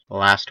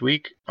Last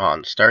week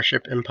on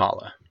Starship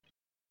Impala.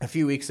 A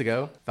few weeks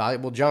ago,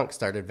 valuable junk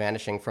started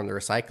vanishing from the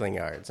recycling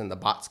yards in the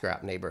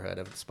Botscrap neighborhood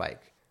of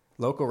Spike.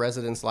 Local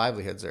residents'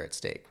 livelihoods are at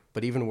stake,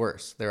 but even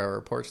worse, there are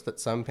reports that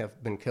some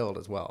have been killed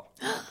as well.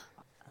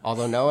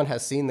 Although no one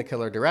has seen the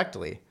killer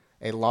directly,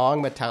 a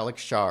long metallic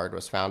shard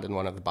was found in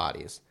one of the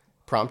bodies,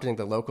 prompting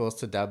the locals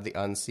to dub the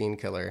unseen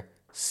killer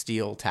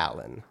Steel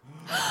Talon.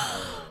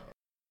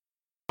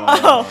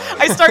 Oh,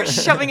 I start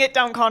shoving it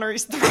down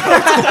Connery's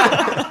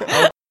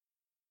throat.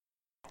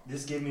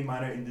 This gave me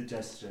minor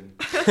indigestion.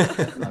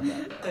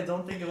 I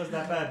don't think it was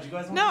that bad. Do you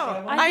guys want to try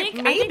one? I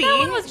think that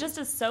one was just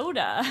a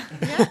soda.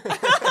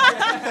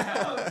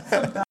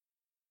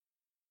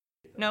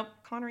 Nope.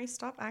 Connery,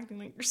 stop acting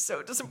like you're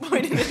so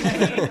disappointed in me.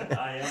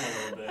 I am a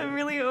little bit. I'm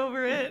really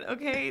over it.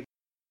 Okay.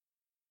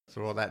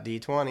 So roll that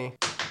D20.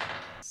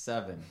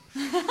 7.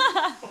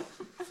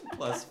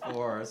 Plus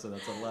 4, so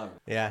that's 11.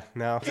 Yeah,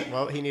 no.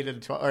 Well, he needed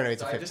a 12. Or no,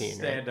 it's a 15. I just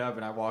stand right? up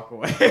and I walk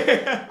away.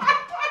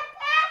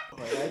 Like,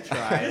 I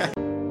tried.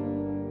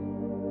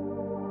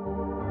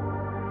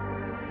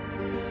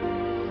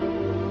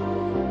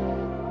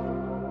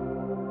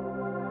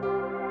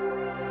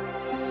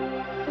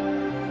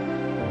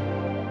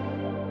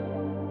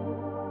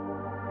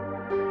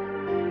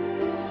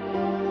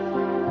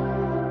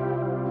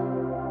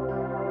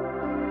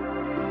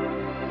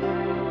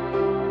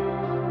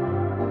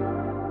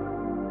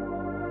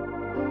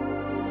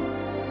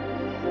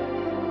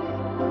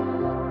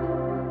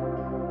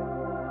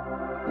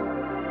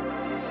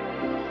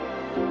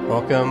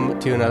 Welcome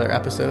to another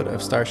episode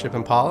of Starship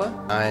Impala.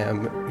 I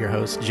am your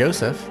host,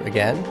 Joseph,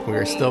 again. We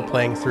are still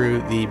playing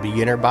through the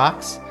beginner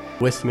box.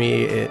 With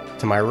me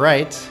to my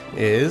right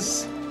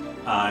is...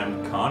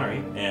 I'm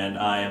Connery, and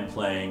I am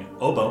playing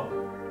Obo,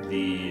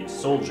 the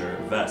soldier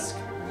Vesk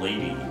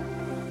lady.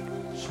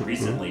 She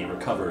recently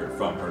recovered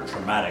from her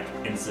traumatic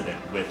incident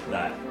with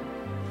that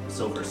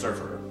Silver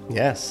Surfer.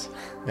 Yes,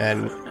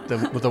 and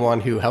the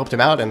one who helped him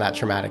out in that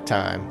traumatic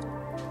time.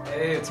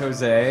 Hey, it's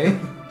Jose,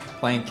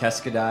 playing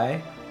Keskadai.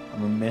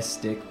 I'm a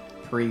mystic,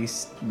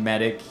 priest,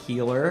 medic,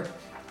 healer.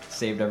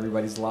 Saved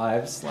everybody's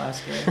lives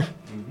last game.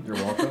 You're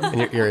welcome.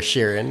 And you're a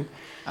Sheeran.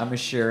 I'm a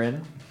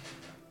Sheeran.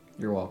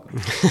 You're welcome.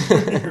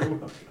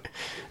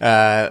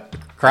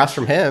 Across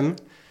from him...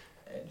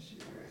 Ed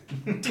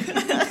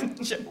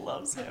Sheeran. Jim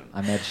loves him.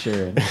 I'm Ed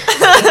Sheeran.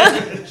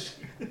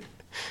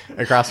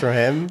 Across from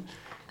him...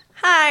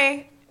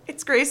 Hi,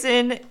 it's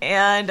Grayson,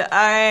 and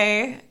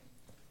I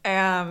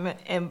am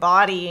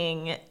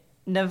embodying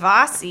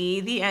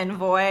Navasi, the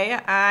envoy.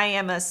 I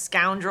am a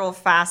scoundrel,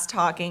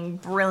 fast-talking,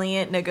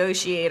 brilliant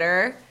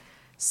negotiator.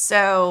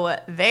 So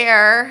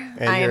there,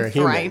 And I you're am a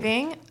human.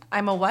 thriving.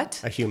 I'm a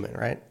what? A human,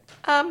 right?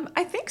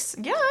 I think so.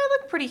 Yeah, I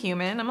look pretty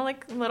human. I'm a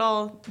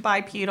little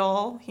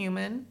bipedal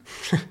human.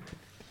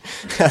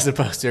 As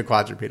opposed to a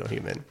quadrupedal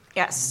human.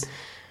 Yes.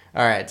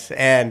 All right,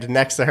 and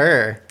next to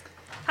her...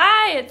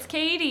 Hi, it's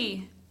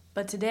Katie.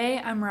 But today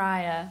I'm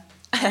Raya.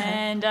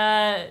 And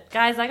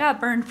guys, I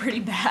got burned pretty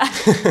bad.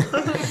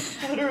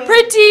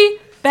 Pretty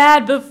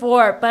bad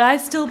before, but I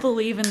still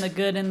believe in the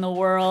good in the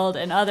world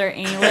and other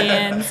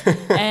aliens.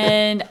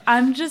 And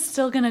I'm just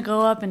still going to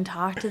go up and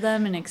talk to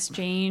them and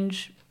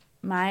exchange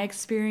my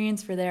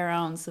experience for their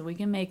own so we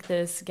can make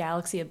this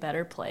galaxy a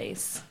better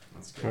place.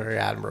 That's good. Very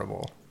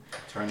admirable.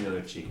 Turn the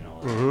other cheek and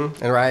all that.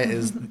 Mm-hmm. And Raya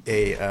is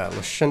a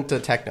Lashunta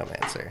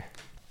Technomancer.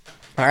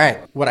 All right.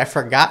 What I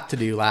forgot to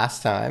do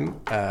last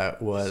time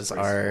was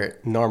our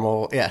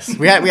normal... Yes,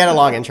 we had a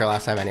long intro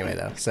last time anyway,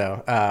 though.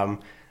 So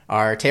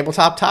our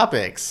tabletop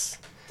topics.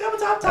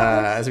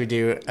 As we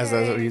do, as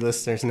those of you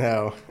listeners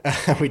know,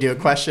 we do a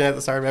question at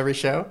the start of every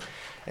show.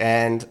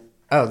 And,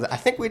 I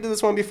think we did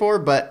this one before,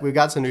 but we've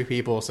got some new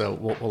people, so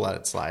we'll let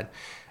it slide.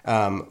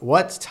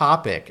 What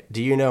topic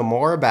do you know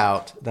more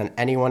about than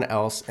anyone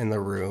else in the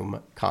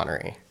room,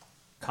 Connery?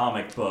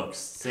 Comic books,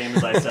 same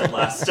as I said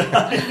last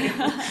time.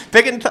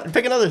 Pick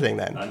another thing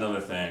then.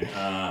 Another thing,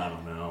 I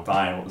don't know.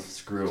 Fine,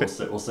 screw it.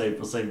 We'll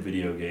say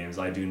video games.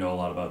 I do know a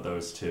lot about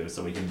those too,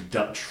 so we can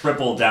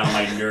triple down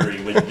my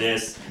nerdy with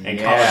this and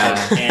comic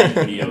books and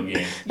video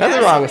games.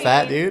 Nothing wrong with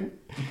that, dude.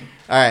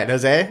 All right,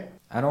 Jose?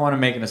 I don't want to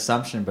make an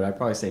assumption, but I'd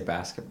probably say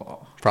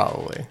basketball.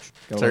 Probably.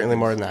 Go Certainly Lakers.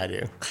 more than I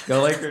do.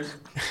 Go Lakers.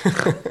 I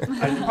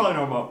probably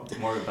know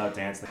more about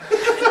dancing.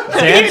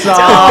 Dance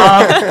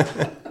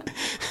off!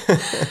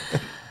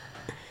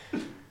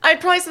 I'd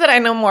probably say that I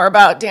know more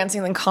about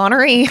dancing than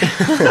Connery.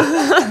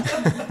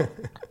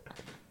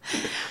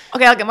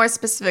 Okay, I'll get more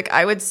specific.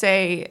 I would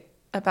say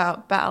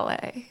about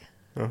ballet.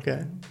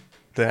 Okay.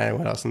 Then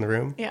anyone else in the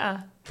room?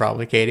 Yeah.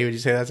 Probably. Katie, would you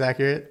say that's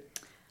accurate?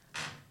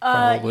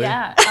 Probably.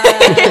 Yeah.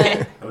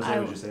 Jose,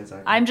 would you say it's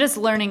accurate? I'm just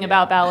learning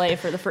about ballet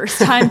for the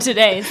first time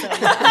today. So TED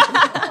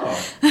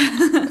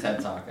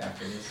Talk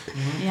after this.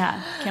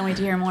 yeah, can't wait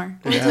to hear more.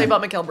 Let me tell you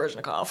about Mikhail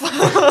Baryshnikov.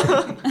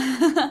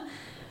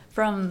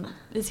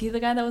 Is he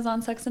the guy that was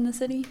on Sex and the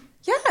City?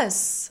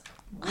 Yes.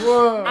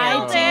 Whoa.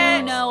 I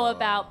do know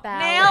about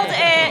ballet. Nailed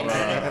it.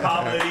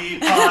 Comedy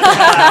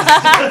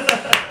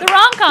podcast. The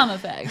rom-com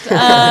effect.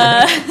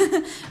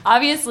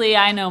 Obviously,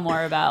 I know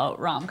more about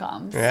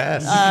rom-coms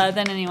Yes.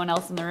 than anyone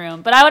else in the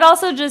room. But I would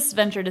also just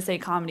venture to say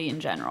comedy in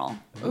general.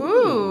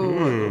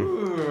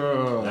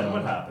 Ooh. Then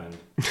what happened?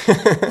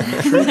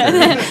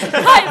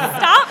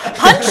 Stop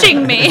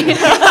punching me.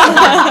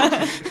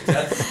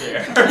 That's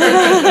fair.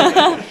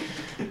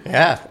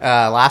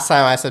 Yeah. Last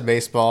time I said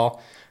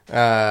baseball.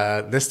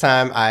 This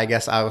time I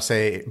guess I will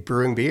say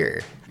brewing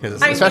beer. I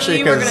knew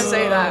you were going to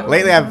say that.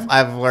 Lately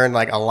I've learned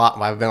like a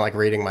lot. I've been like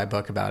reading my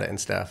book about it and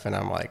stuff, and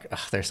I'm like, ugh,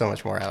 there's so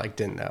much more I like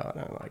didn't know.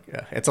 And I'm like,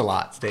 it's a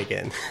lot to take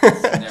in.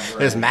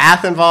 There's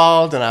math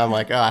involved, and I'm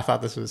like, oh, I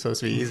thought this was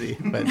supposed to be easy,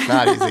 but it's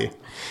not easy.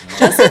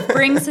 Joseph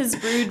brings his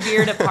brewed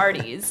beer to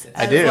parties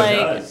I as do.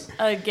 like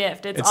a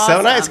gift. It's It's awesome.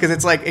 so nice because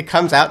it's like it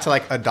comes out to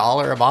like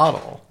 $1 a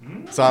bottle.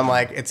 So I'm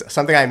like, it's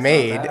something I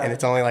made, and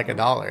it's only like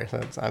 $1. So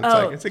I'm just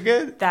like, it's a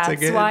good. That's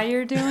it's a good, why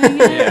you're doing it?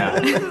 Yeah.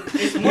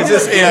 It's more It's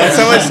just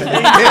so much.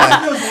 It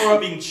Yeah. feels more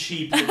about being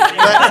cheap. Than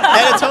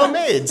And it's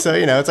homemade, so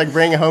it's like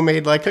bringing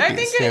homemade like cookies. I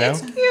think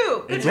it's it's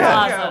cute. It's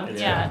Awesome.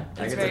 It's Yeah.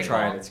 I It's get very to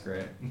try cool. it. It's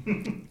great.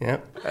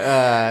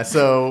 Yep.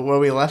 So where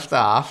we left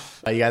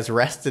off, you guys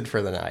rested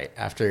for the night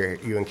after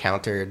you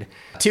encountered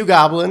 2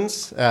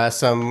 goblins,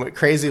 some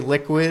crazy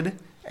liquid,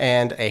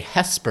 and a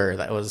Hesper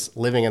that was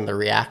living in the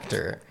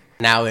reactor.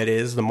 Now it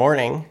is the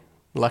morning.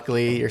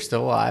 Luckily, you're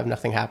still alive.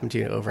 Nothing happened to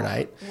you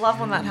overnight. Love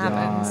when that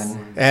happens.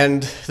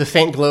 And the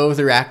faint glow of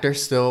the reactor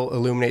still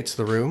illuminates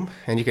the room,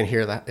 and you can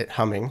hear it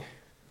humming.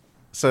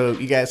 So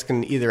you guys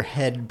can either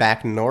head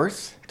back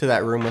north to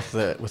that room with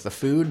the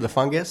food, the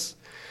fungus,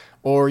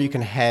 or you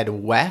can head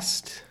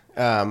west,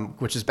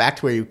 which is back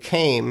to where you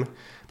came.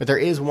 But there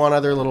is one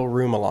other little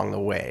room along the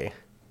way.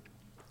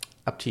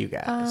 Up to you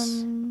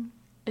guys.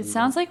 It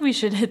sounds like we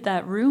should hit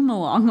that room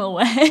along the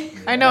way.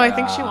 I know, I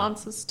think she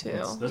wants us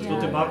to. Let's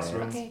go to box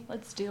room. Okay,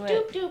 let's do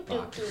it.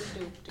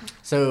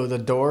 So the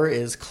door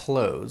is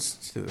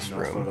closed to this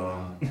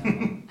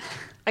room.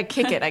 I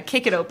kick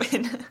it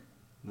open.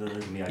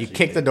 You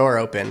kick the door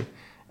open.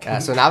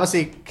 So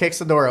Navasi kicks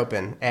the door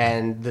open,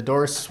 and the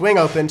doors swing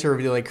open to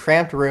reveal a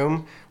cramped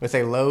room with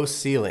a low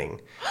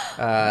ceiling.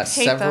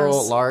 Several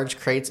those. large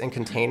crates and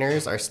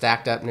containers are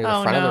stacked up near the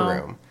Oh, front of no.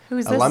 the room.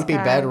 Who's a this lumpy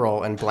guy?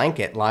 bedroll and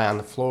blanket lie on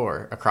the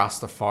floor across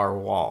the far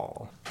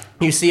wall.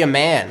 You see a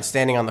man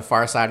standing on the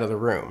far side of the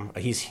room.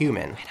 He's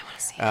human. I don't want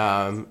to see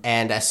him.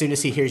 And as soon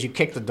as he hears you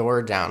kick the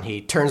door down,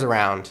 he turns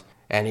around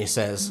and he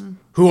says,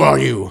 "Who are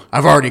you?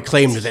 I've already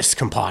claimed this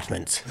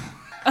compartment."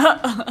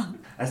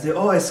 I say,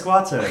 oh, a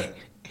squatter.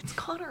 It's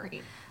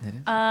Connery.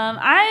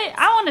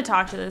 I want to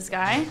talk to this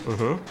guy.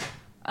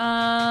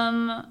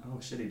 Oh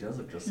shit, he does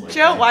look just like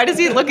Joe, me. why does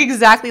he look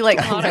exactly like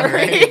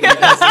Connery?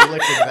 Yes, he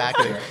looks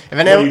exactly. If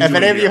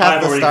any of you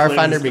have the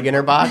Starfinder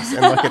beginner box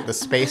and look at the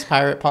Space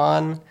Pirate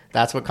pawn,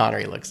 that's what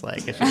Connery looks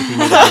like. If you need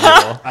a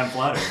visual. I'm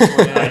flattered.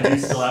 And I do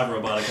still have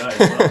robotic eyes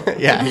as well.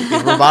 Yeah,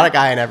 he's robotic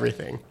eye and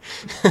everything.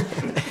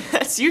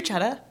 That's you,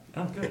 Cheddar.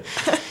 Oh, good.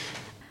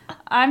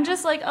 I'm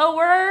just like, oh,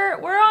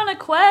 we're on a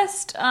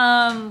quest.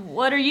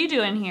 What are you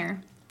doing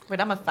here? Wait,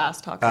 I'm a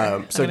fast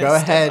talker. So I'm go gonna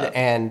step ahead up.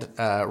 and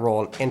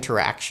roll an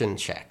interaction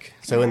check.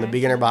 So in the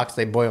beginner box,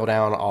 they boil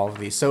down all of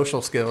these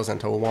social skills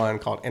into one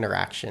called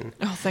interaction,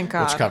 Oh, thank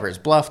God. which covers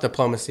bluff,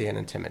 diplomacy, and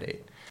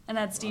intimidate. And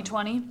that's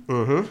D20?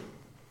 Mm-hmm.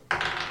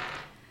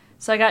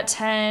 So I got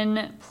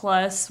 10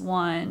 plus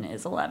 1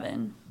 is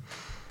 11.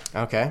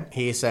 Okay.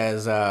 He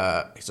says,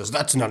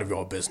 "That's none of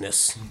your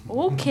business."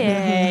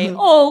 Okay.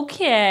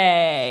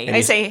 Okay.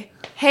 I say,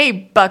 hey,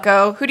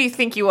 bucko, who do you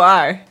think you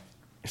are?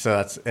 So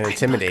that's an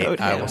intimidate, buckoed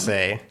I him. will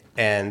say.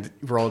 And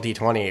roll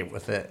d20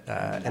 with it,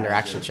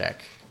 interaction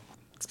check.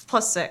 It's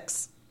plus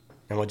 6.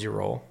 And what'd you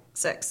roll?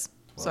 6.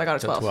 So I got a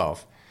So 12.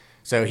 12.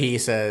 So he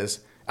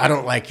says, "I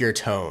don't like your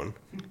tone."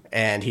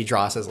 And he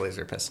draws his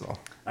laser pistol.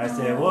 I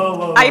say, whoa,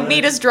 whoa, whoa. I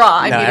made us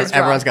draw. No,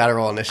 everyone's got to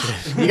roll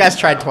initiative. You guys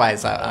tried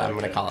twice. I'm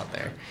going to call it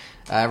there.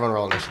 Everyone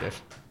roll initiative.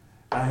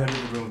 I heard in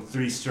the room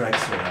 3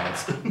 strikes were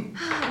out.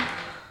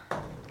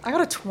 I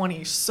got a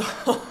 20, so...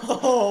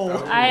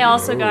 I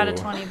also got a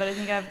 20, but I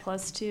think I have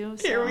plus 2.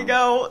 So. Here we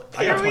go.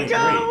 I got Here we 23. go.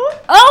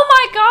 Oh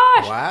my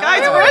gosh! Wow.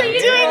 Guys, we're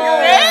doing great.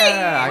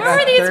 Yeah, I Where were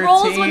got these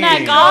rolls when that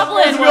 13.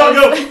 goblin We all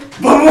was?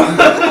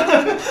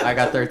 go. I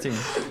got 13.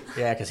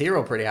 Yeah, because he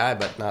rolled pretty high,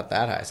 but not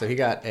that high. So he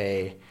got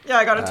a Yeah,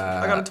 I got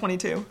a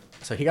 22.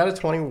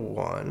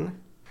 21.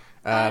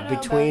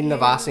 Between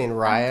Navasi and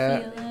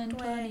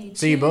Raya.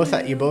 So you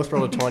both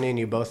rolled a 20 and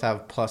you both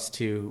have plus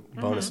 2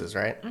 bonuses,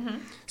 right?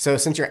 So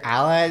since you're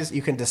allies,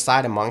 you can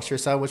decide amongst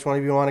yourself which one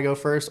of you want to go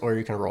first, or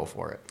you can roll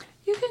for it.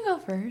 You can go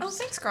first. Oh,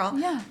 thanks, girl.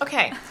 Yeah.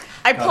 Okay.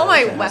 I pull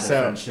my okay. weapon.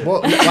 So, Friendship.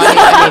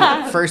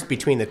 I mean, first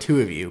between the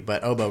two of you,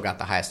 but Obo got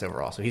the highest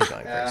overall, so he's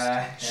going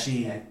first.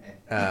 She.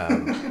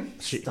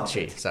 Stop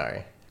She, it.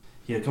 sorry.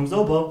 Here comes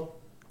Obo.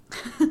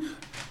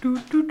 Do.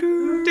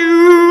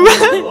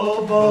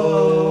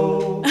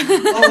 Obo.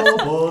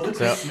 Obo, the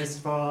Christmas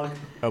frog.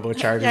 Obo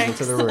charges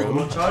into the room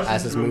Obo charges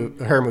as his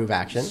into her move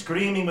action.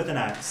 Screaming with an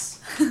axe.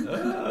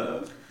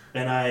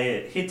 And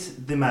I hit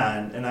the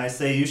man and I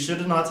say, you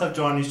should not have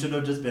drawn, you should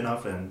have just been our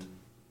friend.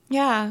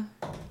 Yeah.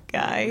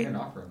 guy. didn't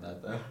offer him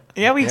that though.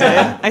 Yeah, we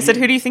Yeah. did. I said,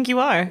 who do you think you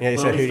are? Yeah, you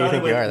Well, said, we who do you started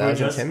think you with, are? That was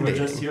we're just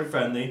intimidating. here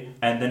friendly,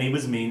 and then he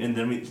was mean, and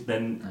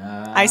then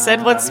I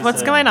said, what's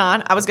said- going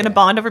on? I was going to Okay.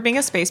 bond over being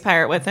a space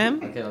pirate with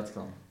him. Okay, let's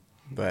go.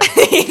 But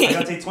I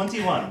got a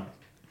 21.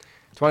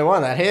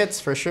 21, that hits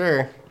for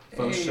sure.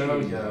 For show,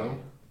 yo.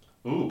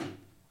 Ooh,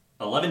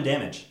 11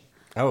 damage.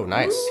 Oh,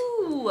 nice.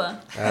 Ooh.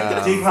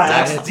 Take my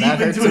axe deep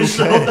hurts into his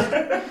some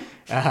shoulder.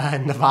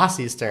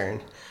 Navasi's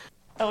turn.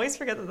 I always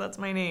forget that that's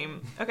my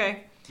name.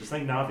 Okay. Just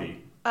like Navi.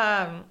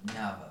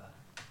 Nava.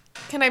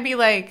 Can I be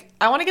like,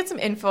 I want to get some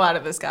info out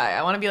of this guy.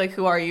 I want to be like,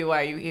 who are you?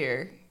 Why are you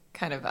here?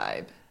 Kind of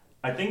vibe.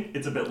 I think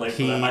it's a bit late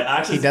for He, that. My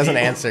axe he is doesn't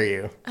deep. answer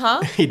you.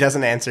 Huh? He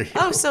doesn't answer you.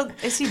 Oh, so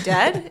is he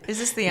dead? Is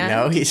this the end?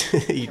 No,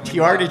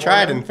 you already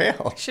tried and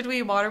failed. Should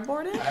we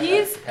waterboard him?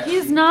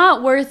 He's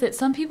not worth it.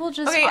 Some people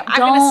just Okay, I'm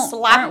don't gonna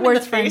slap aren't him in the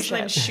worth face and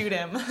then friendship. shoot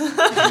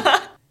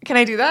him. Can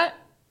I do that?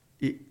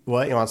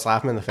 What? You want to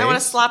slap him in the face? I want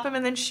to slap him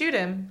and then shoot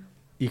him.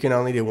 You can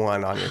only do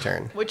one on your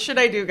turn. What should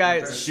I do,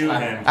 guys? Shoot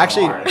him.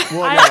 Actually, hard.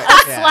 well, A no,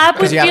 yeah, slap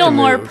would 'cause you have feel to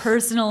more move.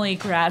 personally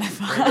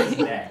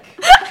gratifying. Neck.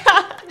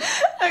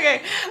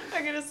 Okay,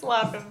 I'm gonna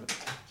slap him.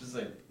 Just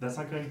like That's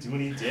not going to do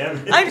any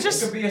damage. I it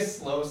just could be a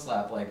slow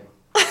slap, like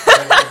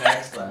the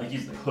neck slap. Like you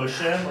push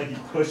him, like you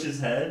push his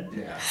head.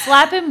 Yeah.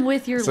 Slap him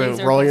with your So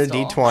laser roll your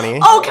pistol. d20.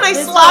 Oh, can I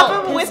Pistol,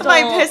 slap him with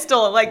my pistol.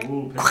 pistol? Like,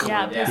 Ooh, pistol.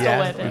 Yeah, whip. pistol Yeah,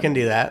 whip you it. can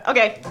do that.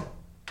 okay,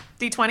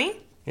 D20.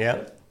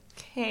 Yep.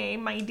 Okay,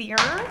 my dear.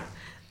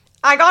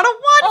 I got a 1.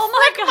 Oh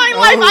my Frick my God.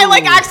 life. I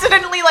like Oh.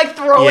 accidentally like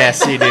throw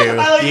Yes, it. you do.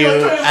 like You,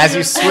 it. as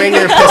you swing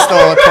your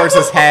pistol towards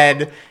his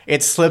head,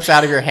 it slips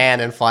out of your hand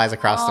and flies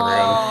across the room.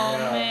 Oh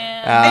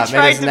man. I It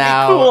tried is to be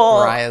now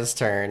cool. Raya's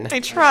turn. I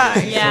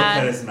tried.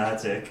 Yeah. So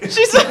charismatic.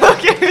 She's so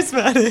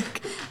charismatic.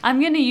 I'm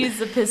gonna use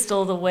the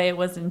pistol the way it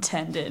was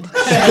intended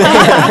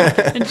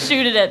and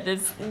shoot it at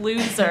this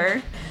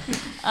loser.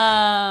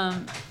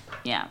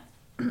 Yeah.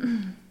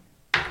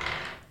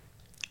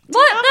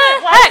 What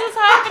the Why heck? is this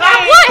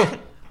happening? What?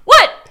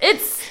 What?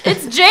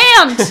 It's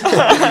jammed.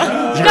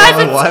 Guys,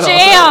 rolled a one it's also?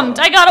 jammed.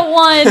 I got a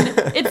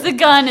 1. It's the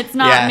gun. It's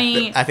not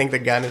me. I think the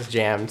gun is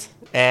jammed,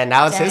 and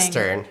now it's his Dang.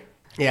 turn.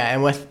 Yeah,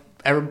 and with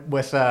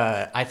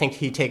I think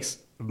he takes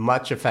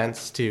much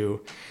offense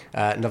to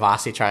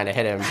Navasi trying to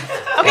hit him.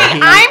 Okay,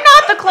 I'm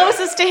not the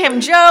closest to him.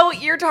 Joe,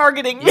 you're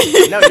targeting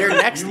me. No, you're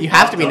next. You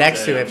have to be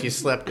next to him if you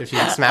smack him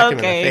in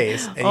the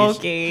face. And you-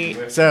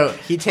 Okay. So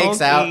he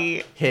takes Okay.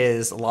 out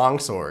his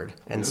longsword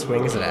and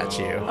swings it at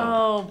you.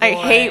 Oh boy. I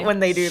hate when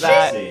they do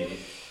that. See.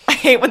 I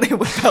hate when they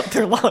whip out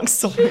their long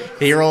sword.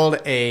 He rolled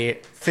a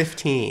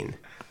 15.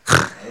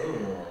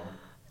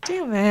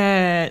 Damn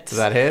it. Does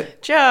that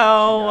hit?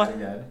 Joe.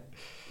 Again.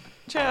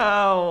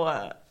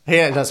 Joe.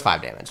 Yeah, it does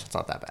 5 damage. It's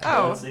not that bad.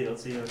 Oh, Let's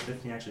see if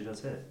 15 actually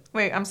does hit.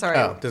 wait, I'm sorry.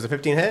 Oh, does a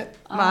 15 hit?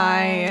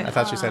 My I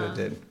thought you said it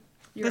did.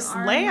 Your this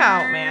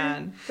layout,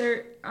 man.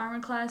 Armor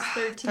class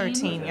 13.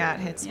 13, yeah, it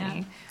hits Yeah.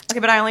 me. Okay,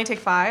 but I only take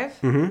 5?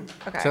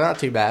 Mm-hmm. Okay. So not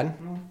too bad.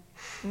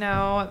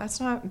 No, that's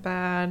not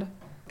bad.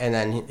 And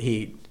then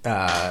he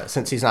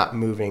since he's not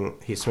moving,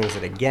 he swings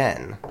it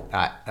again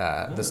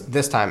at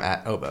this time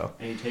at Oboe.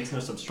 And he takes no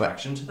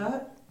subtraction to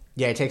that?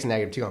 Yeah, he takes a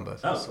 -2 on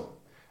both. Oh,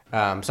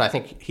 cool. So I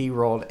think he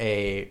rolled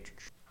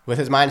with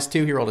his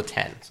 -2, he rolled a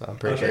 10. So I'm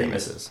pretty sure he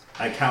misses.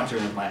 I counter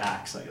with my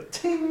axe. I go,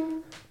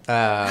 ting.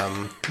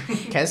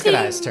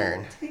 Keskadai's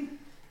turn.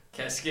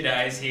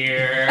 Keskadai's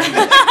here.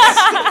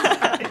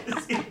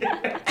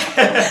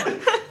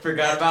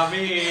 Forgot about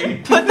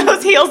me. Put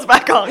those heels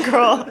back on,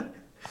 girl.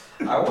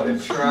 I want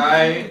to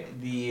try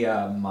the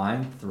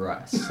mind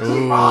thrust.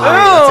 Ooh,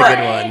 that's a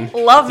good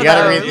one. Love You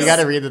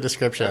gotta those. read the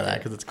description of that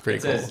because it's pretty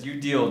It cool. says you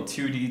deal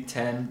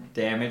 2d10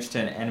 damage to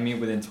an enemy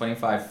within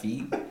 25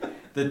 feet.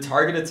 The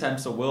target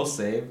attempts a will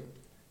save,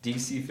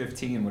 DC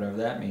 15, whatever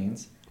that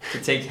means, to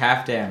take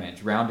half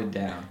damage, rounded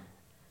down.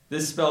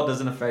 This spell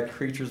doesn't affect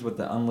creatures with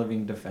the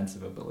unliving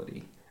defensive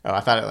ability. Oh, I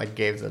thought it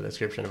gave the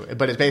description of it,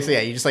 but it's basically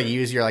you just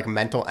use your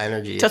mental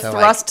energy To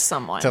thrust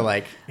someone.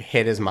 to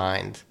hit his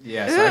mind.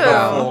 Yeah, so I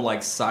go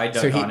full side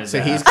duck on his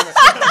ass.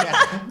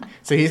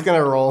 He's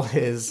gonna roll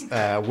his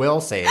will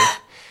save,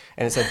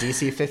 and it's a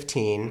DC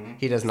 15.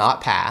 He does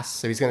not pass,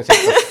 so he's gonna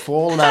take the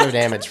full amount of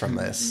damage from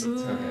this.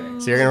 Okay.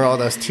 So you're gonna roll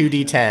those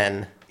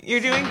 2d10.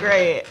 You're doing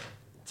great.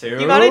 2.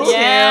 You got a 2.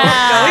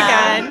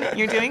 Yeah. Go again.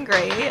 You're doing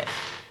great.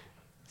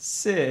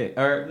 6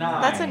 or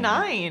 9. That's a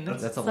 9.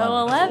 That's So 11.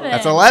 11.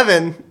 That's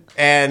 11.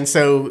 And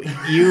so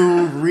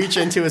you reach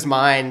into his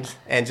mind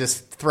and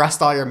just thrust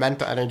all your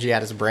mental energy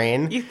at his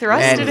brain. You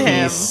thrusted and him.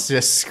 he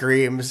just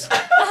screams.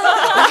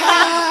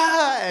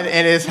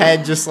 and his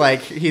head just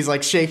he's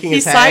shaking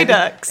his He head. side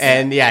ducks.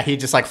 And yeah, he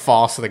just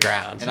falls to the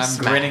ground. And I'm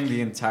Smack. grinning the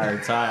entire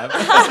time.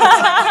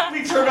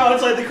 We turn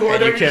outside the corner,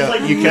 And you kill-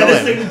 just you kill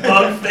him. menacing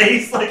bug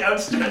face,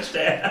 outstretched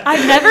hand.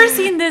 I've never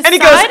seen this And he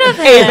goes, side of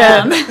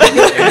him.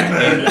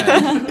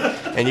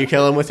 And you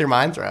kill him with your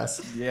mind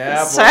thrust.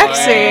 Yeah, boy.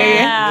 Sexy.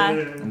 Yeah.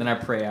 And then I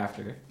pray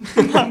after.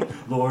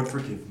 Lord,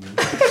 forgive me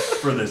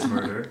for this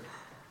murder.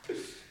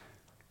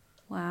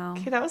 Wow.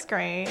 Okay, that was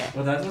great.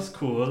 Well, that was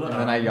cool. And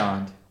then I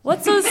yawned.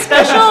 What's so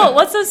special?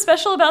 What's so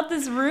special about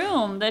this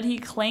room that he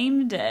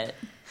claimed it?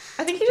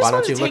 I think he just Why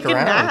don't wanted you to take look a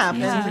around? nap,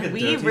 Yeah. and Seems like a we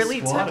dirty really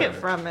took squatter. it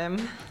from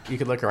him. You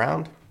could look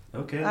around.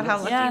 Okay. About how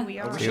lucky Yeah. we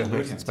are. See what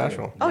makes it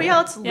special. Oh yeah,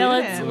 let's loot Yeah,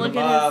 let's him. look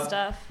at his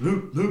stuff.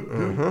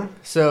 Loot.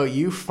 So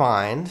you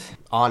find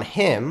on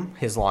him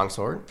his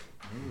longsword,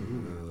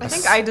 I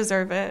think I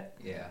deserve it.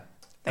 Yeah.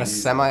 a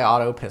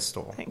semi-auto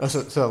pistol. Thanks.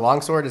 Oh, so the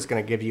longsword is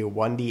going to give you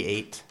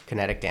 1d8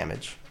 kinetic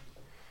damage,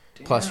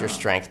 plus your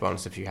strength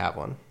bonus if you have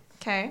one.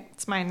 Okay,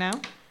 it's mine now.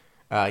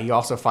 You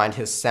also find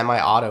his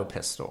semi-auto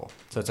pistol.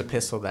 So it's a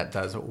pistol that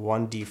does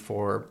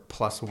 1d4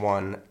 plus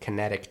 1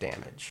 kinetic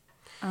damage.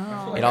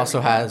 Oh. It also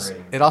has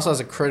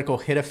a critical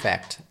hit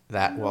effect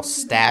that will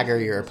stagger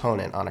your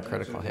opponent on a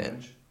critical hit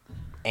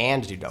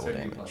and do double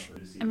damage.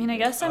 I mean, I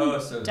guess I'm Oh,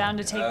 so- down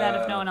to take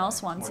that if no one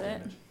else wants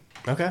it.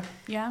 Okay.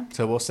 Yeah.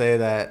 So we'll say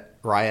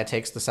that Raya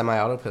takes the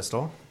semi-auto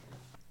pistol.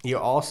 You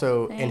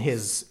also, in Thanks.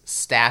 his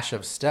stash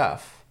of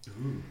stuff,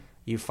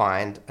 you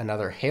find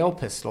another hail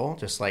pistol,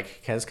 just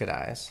like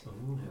Kezkadai's.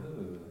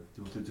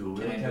 Can I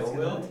dual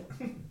wield?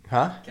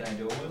 Huh? Can I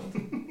dual wield?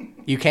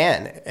 You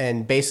can,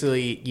 and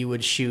basically you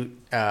would shoot.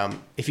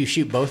 If you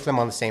shoot both of them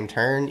on the same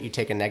turn, you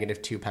take a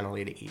 -2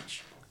 penalty to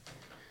each.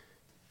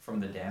 From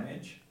the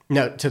damage?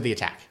 No, to the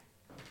attack.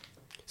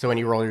 So when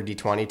you roll your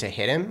d20 to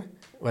hit him,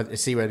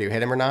 see whether you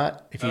hit him or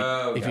not. If you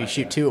Gotcha.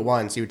 shoot 2 at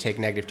once, you would take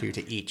 -2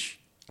 to each.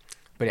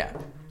 But yeah,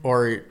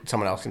 or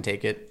someone else can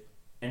take it.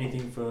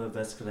 Anything for a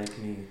Vesk like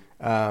me.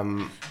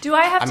 Do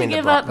I have I to mean,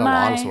 give the up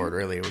my? longsword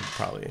really would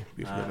probably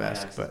be for the my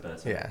best, axe is but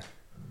better. yeah.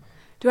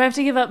 Do I have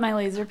to give up my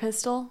laser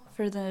pistol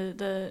for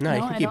the? No,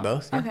 you can I keep don't?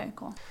 both, yeah. Okay,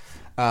 cool.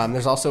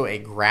 There's also a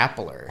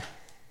grappler.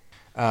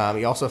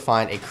 You also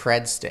find a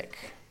cred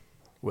stick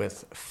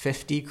with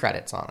 50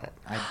 credits on it.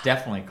 I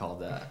definitely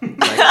called that. I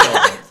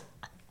killed it.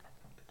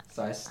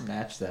 So I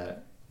snatched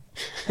that,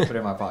 put it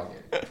in my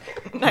pocket,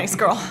 Nice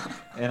girl.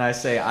 and I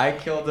say, "I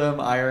killed him.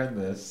 I earned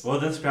this." Well,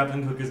 then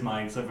grappling hook is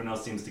mine, so everyone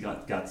else seems to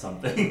got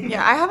something.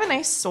 Yeah, I have a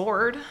nice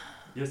sword.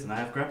 Yes, and I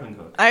have grappling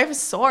hook. I have a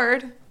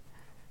sword.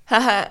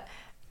 Haha.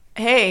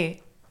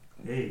 Hey,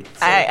 Hey.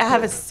 I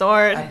have a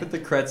sword. I put the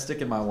cred stick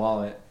in my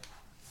wallet.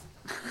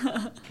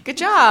 Good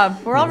job.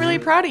 We're all really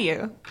proud of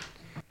you.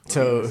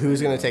 So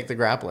who's going to take the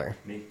grappler?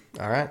 Me.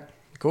 All right,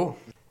 cool.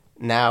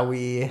 Now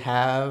we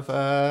have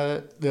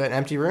an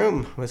empty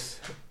room with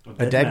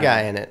a dead man.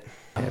 guy in it.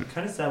 I'm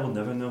kind of sad we'll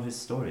never know his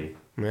story.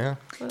 Yeah.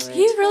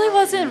 He really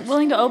wasn't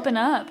willing to open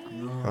up.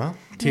 Well,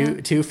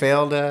 two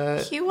failed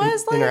He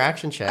was like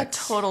interaction a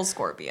checks. total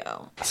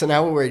Scorpio. So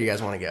now where do you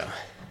guys want to go?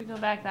 We go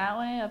back that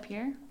way up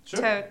here.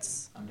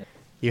 Totes.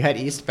 You head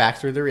east back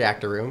through the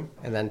reactor room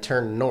and then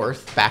turn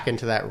north back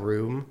into that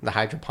room, the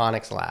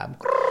hydroponics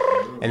lab.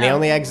 And the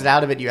only exit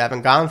out of it you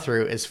haven't gone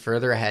through is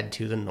further ahead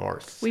to the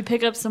north. We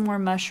pick up some more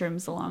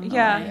mushrooms along the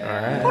Yeah. way. All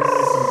right.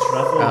 There's some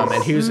truffles.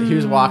 And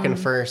who's walking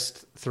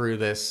first through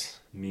this?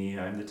 Me,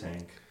 I'm the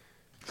tank.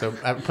 So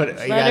I put you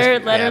Let guys her-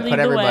 let her put lead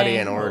the everybody way.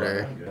 in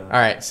order. Yeah. All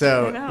right.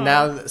 So I know.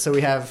 now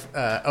we have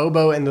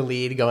Oboe in the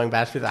lead, going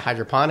back through the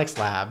hydroponics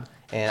lab,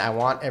 and I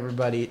want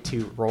everybody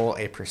to roll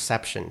a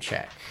perception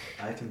check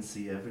I can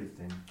see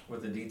everything.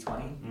 With a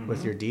D20?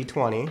 with your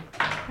D20.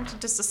 I have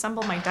to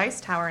disassemble my dice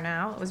tower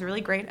now. It was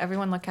really great.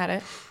 Everyone look at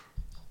it.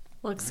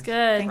 Looks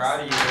good.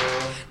 Proud of you.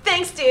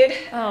 Thanks, dude.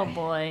 Oh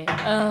boy.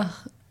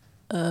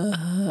 What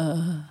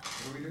are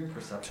we doing?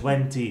 Perception?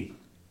 20.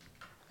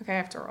 Okay, I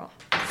have to roll.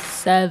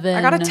 7.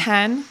 I got a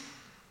 10.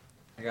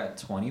 I got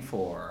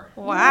 24.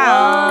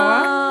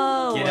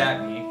 Wow. Get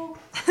at me.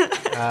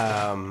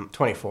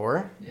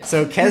 24. Yeah.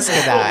 So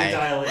Kezkadai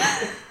Dial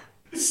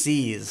it.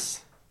 sees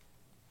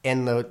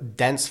in the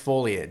dense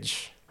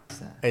foliage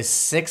a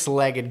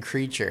 6-legged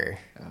creature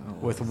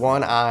with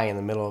one eye in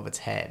the middle of its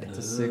head. It's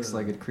a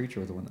 6-legged creature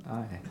with one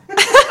eye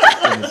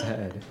in his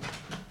head.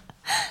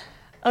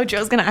 Oh,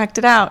 Joe's gonna act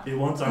it out. It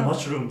wants our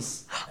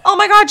mushrooms. Oh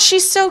my god,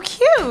 she's so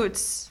cute.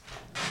 It's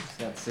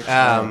got 6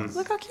 Um, legs.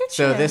 Look how cute she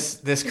So is.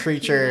 this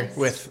creature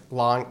with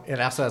it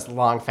also has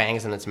long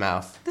fangs in its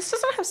mouth. This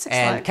doesn't have 6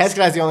 And legs.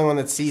 Kezkadai's the only one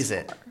that sees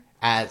it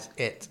as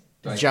it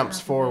Right. jumps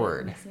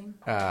forward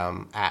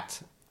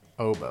at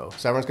Oboe.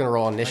 So everyone's going to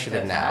roll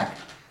initiative now. attack?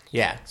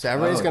 Yeah, so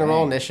everybody's Oh, going to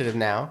roll dang. initiative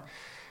now.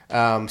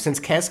 Since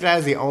Kezkadai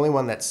is the only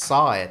one that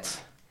saw it,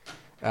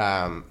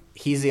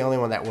 he's the only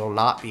one that will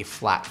not be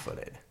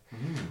flat-footed.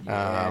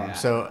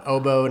 So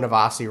Oboe,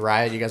 Navasi,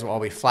 Raya, you guys will all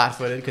be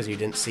flat-footed because you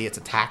didn't see its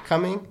attack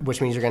coming,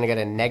 which means you're going to get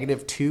a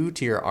 -2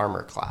 to your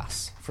armor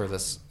class for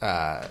this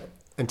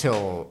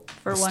until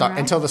For the one start round?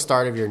 until the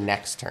start of your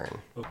next turn.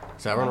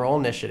 So everyone roll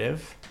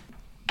initiative.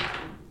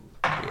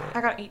 I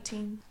got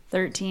 18.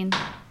 13.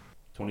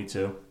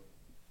 22.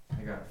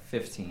 I got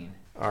 15.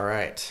 All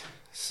right.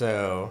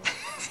 So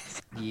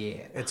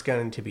Yeah. it's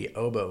going to be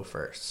Oboe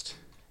first.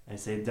 I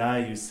say, die,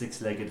 you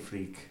 6-legged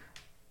freak.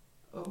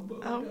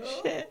 Oh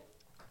shit.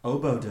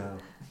 Obodo.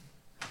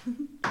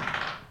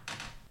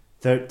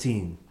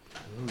 13.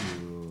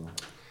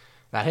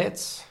 That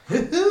hits.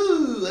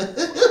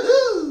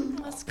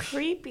 That's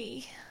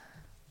creepy.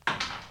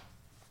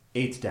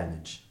 8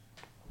 damage.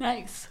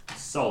 Nice.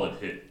 Solid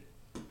hit.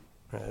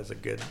 That is a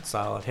good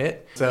solid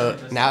hit. So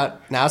now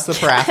it's the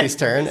Parathi's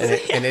turn,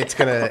 and it's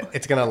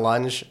gonna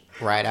lunge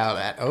right out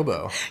at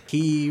Oboe.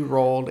 He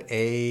rolled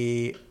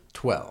a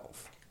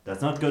 12.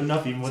 That's not good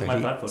enough even with my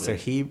flat-footed. So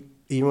he,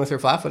 even with your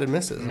flat-footed,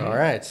 misses. All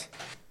right.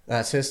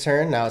 That's his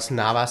turn. Now it's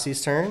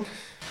Navasi's turn.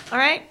 All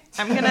right,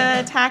 I'm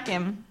gonna attack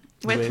him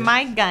with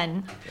my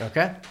gun,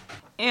 Okay.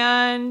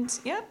 and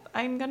yep,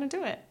 I'm gonna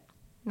do it.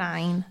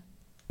 9.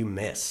 You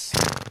miss.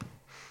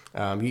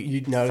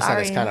 You notice that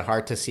it's Sorry. kind of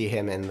hard to see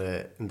him in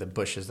the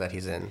bushes that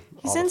he's in.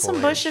 He's all the in some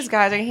foliage. bushes,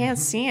 guys. I can't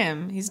see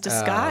him. He's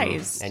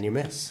disguised. And you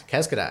miss.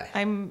 Keskadai.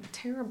 I'm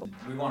terrible.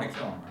 We want to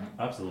kill him, right?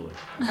 Absolutely.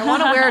 I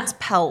want to wear its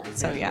pelt,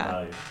 so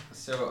yeah.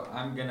 So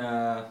I'm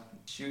gonna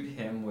shoot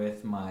him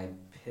with my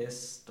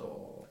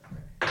pistol.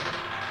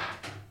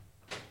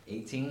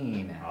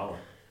 18.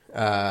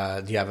 Wow.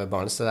 Do you have a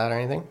bonus to that or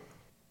anything?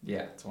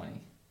 Yeah,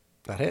 20.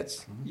 That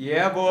hits.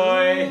 Yeah,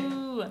 boy.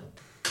 Ooh.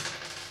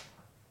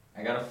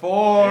 I got a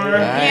 4.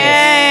 Nice.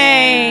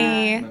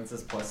 Yay! And it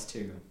says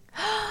 +2.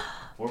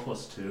 4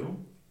 plus 2?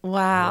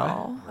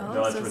 Wow. No,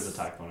 that's for his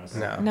attack bonus.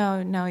 No.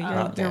 No,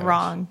 you're damage.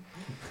 wrong.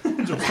 All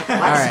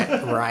right,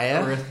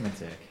 Raya.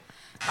 Arithmetic.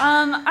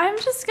 I'm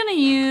just gonna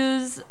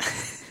use.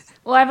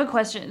 Well, I have a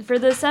question for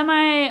the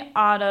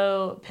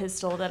semi-auto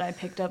pistol that I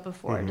picked up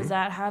before. Mm-hmm. Does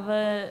that have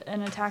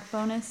an attack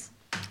bonus?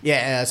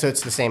 Yeah, so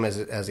it's the same as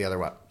the other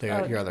one.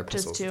 Oh, Your other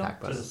just pistol's 2?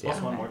 attack bonus. Just plus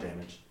 1 more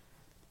damage.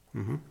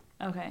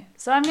 Okay,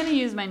 so I'm gonna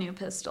use my new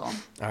pistol.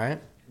 All right.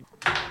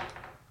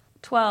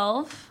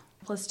 12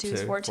 plus 2 is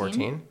So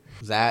 14.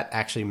 That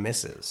actually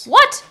misses.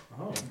 What?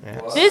 Oh. Yeah.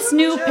 This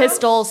new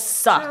pistol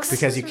sucks.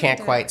 Because you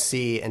can't quite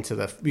see into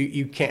the.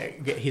 You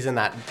can't. He's in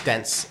that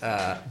dense, those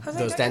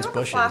don't dense you have a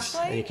bushes,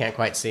 flashlight? and you can't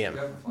quite see him. You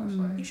have a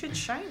flashlight. You should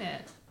shine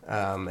it.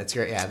 It's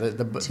great. Yeah. Too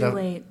The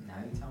late. Now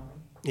you tell me.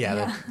 yeah.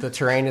 Yeah. The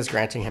terrain is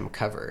granting him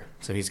cover,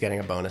 so he's getting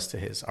a bonus to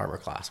his armor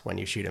class when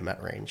you shoot him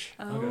at range.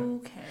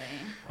 Okay.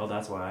 Oh,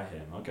 that's why I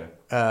hit him. Okay.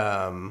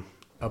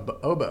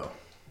 Oboe.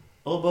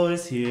 Oboe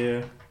is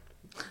here.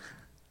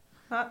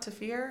 Not to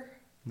fear.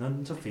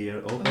 None to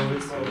fear. Oboe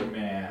is Oh, here.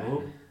 man.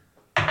 Oh.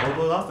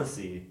 Oboe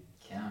Officy.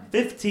 Count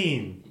it.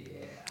 15.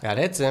 Yeah. That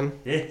hits him.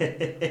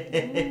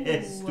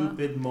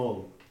 Stupid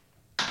mole.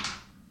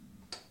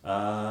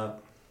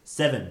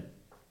 7.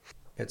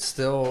 It's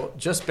still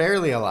just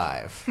barely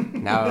alive.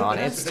 Now on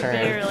its turn,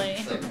 Barely.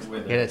 It's like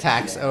with it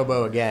attacks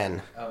Oboe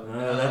again. Oh,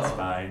 That's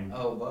fine.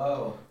 Oh,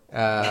 whoa.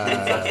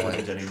 It's not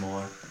footage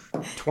anymore.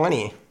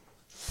 20.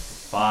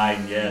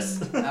 Fine, yes.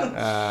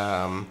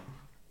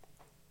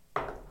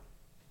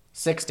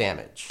 6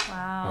 damage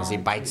Wow. as he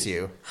bites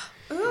you.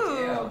 Ooh,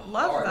 Yeah,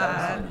 love hard.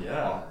 that. was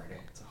Yeah. hard.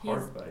 It's a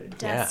hard bite.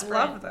 Desperate.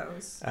 Love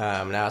those.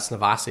 Now it's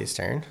Navasi's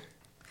turn.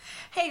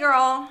 Hey,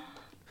 girl.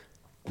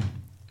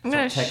 I'm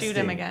gonna Stop shoot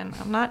him texting. again.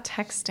 I'm not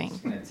texting.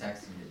 I'm gonna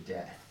text him to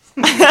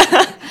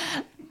death.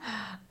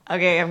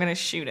 Okay, I'm gonna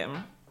shoot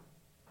him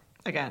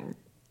again.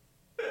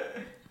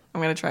 I'm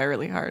gonna try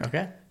really hard.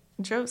 Okay.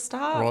 Joe,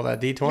 stop. Roll that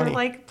D20. You're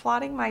like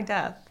plotting my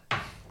death. I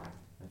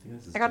think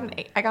this is I got an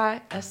 8. I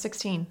got a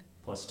 16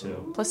 plus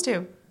 2. plus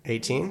 2.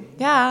 18.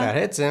 Yeah. That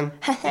hits him.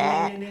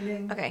 Okay.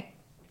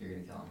 You're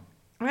gonna kill him.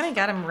 I'm gonna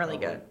get him really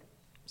good.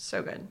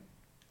 So good.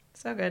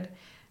 So good.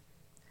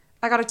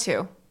 I got a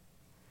 2.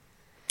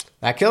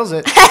 That kills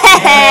it.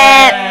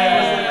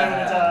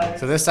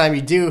 So this time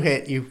you do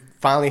hit. You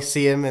finally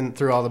see him in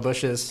through all the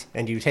bushes,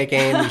 and you take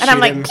aim. You And shoot I'm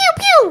like, him. pew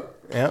pew.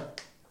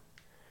 Yep.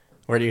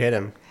 Where do you hit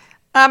him?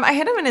 I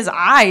hit him in his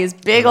eye, his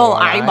big ol'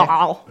 Eye.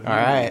 eyeball. All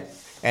right.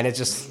 And it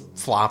just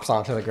flops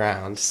onto the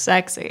ground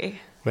Sexy.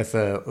 with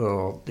a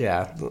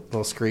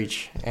little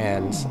screech,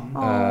 and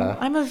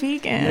I'm a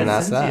vegan. and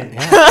that's that.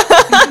 sentient.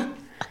 Yeah.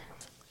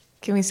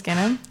 Can we skin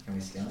him? Can we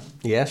skin him?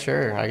 Yeah,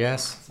 sure. I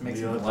guess. Let's make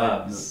some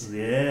gloves.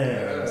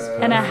 Yes.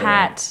 And a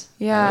hat.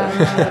 Yeah.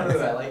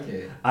 I like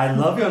it. I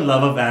love your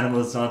love of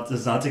animals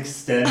does not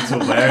extend to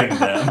wearing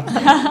them.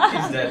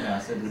 He's dead now,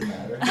 so it doesn't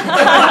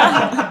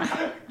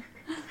matter.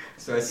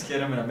 So I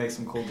skin him and I make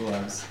some cool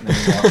gloves. And then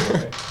we walk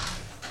away.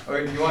 Oh,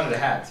 wait, you wanted a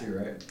hat too,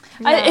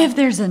 right? If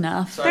there's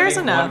enough. So There's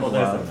I make enough. one Well,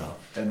 there's glove,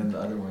 enough. and then the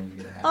other one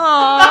you get a hat.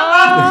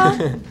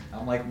 Aww.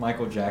 I'm like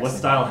Michael Jackson. What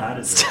style hat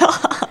is it?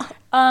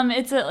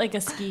 It's like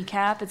a ski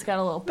cap. It's got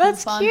a little poof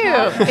That's on cute.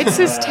 top. It's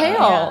his tail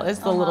Yeah. is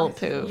the little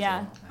poo.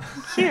 Yeah.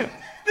 Cute.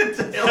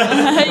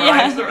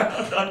 Yeah.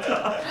 Around on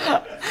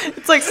top.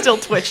 It's like still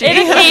twitchy. It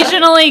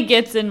occasionally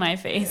gets in my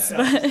face,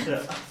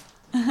 but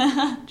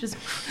just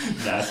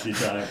Nasty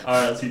time.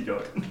 Alright, let's keep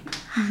going.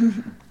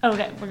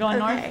 okay. We're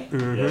going Okay.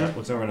 Yeah,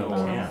 what's over in the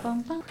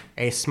camp? north.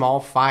 A small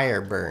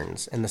fire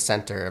burns in the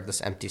center of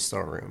this empty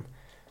storeroom.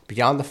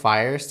 Beyond the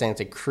fire stands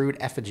a crude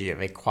effigy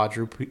of a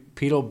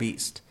quadrupedal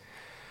beast,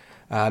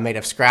 made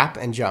of scrap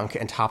and junk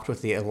and topped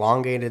with the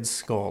elongated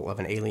skull of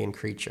an alien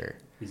creature.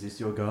 Is this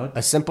your god?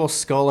 A simple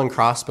skull and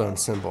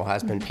crossbones symbol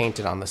has been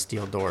painted on the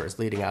steel doors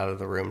leading out of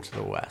the room to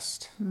the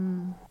west.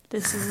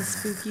 This is a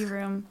spooky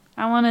room.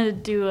 I want to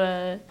do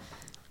a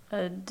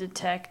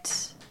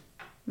detect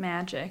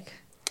magic.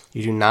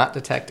 You do not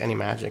detect any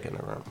magic in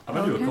the room. I'm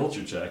gonna do a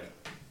culture check.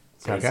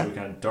 So Okay. see what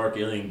kind of dark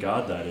alien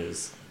god that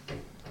is.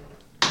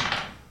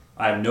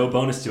 I have no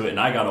bonus to it, and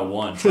I got a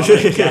 1. So I'm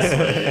going to guess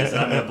what it is,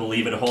 and I'm going to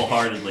believe it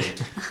wholeheartedly.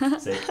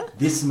 Say,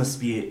 this must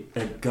be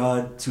a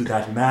god to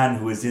that man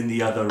who is in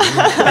the other room. He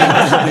must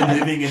have been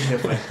living in here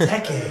for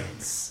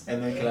decades.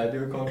 And then can I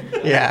do a call?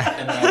 Yeah.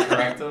 And then I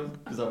correct them?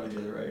 Because I'm going to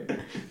get it right.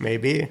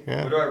 Maybe. What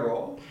Yeah. do I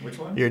roll? Which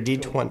one? Your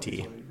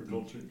D20.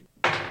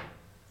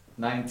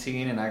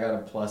 19, and I got a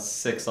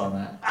 +6 on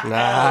that.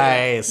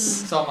 Nice.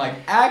 So I'm like,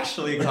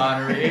 actually,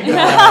 Connery.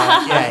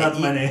 That's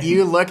my name.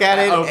 You look at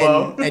it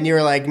Oboe. and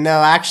you're like,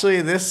 no,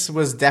 actually, this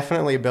was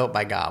definitely built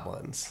by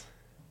goblins.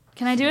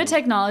 Can I do a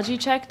technology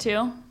check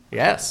too?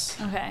 Yes.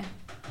 Okay.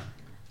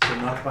 So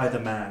not by the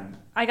man.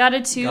 I got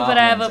a 2, but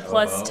I have a Goblins,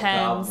 plus Oboe,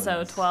 10, so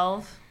goblins.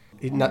 12.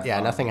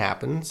 Nothing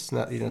happens.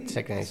 You don't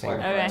take anything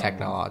Okay.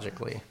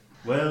 technologically.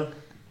 Well,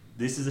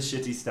 this is a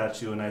shitty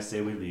statue, and I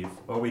say we leave.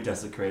 Or we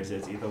desecrate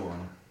it, either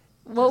one.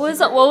 What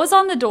was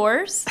on the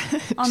doors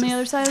on the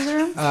other side of the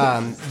room?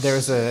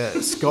 There's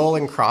a skull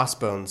and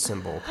crossbones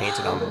symbol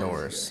painted on the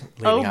doors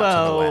leading out to the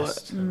Oboe.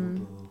 west.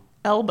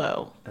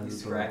 Elbow.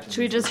 Should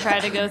we just try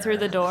to go through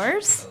the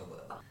doors?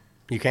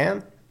 You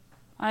can?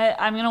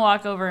 I'm gonna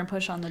walk over and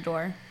push on the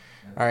door.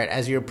 All right,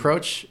 as you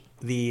approach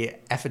the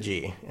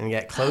effigy and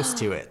get close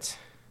to it,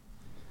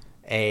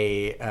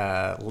 a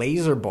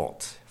laser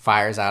bolt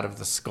fires out of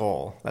the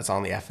skull that's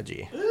on the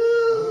effigy.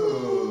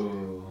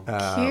 Ooh.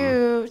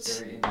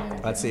 Cute.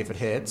 Let's see if it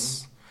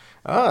hits.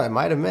 Oh, it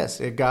might have missed.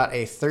 It got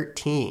a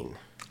 13,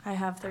 I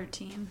have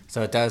 13.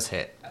 so it does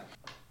hit.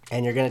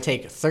 And you're going to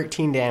take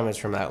 13 damage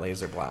from that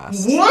laser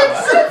blast.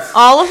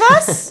 All of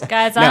us?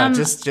 Guys, No, I'm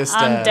just,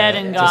 I'm dead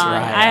and just gone.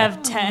 Raya. I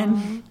have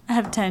 10. I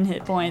have 10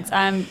 hit points.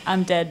 I'm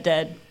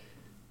dead.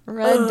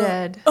 Red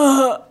dead.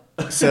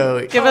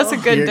 So Give us a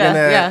good you're death.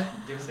 gonna- Yeah.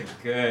 Give us a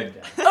good.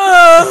 This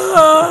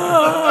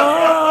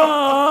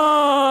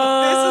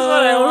is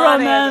what I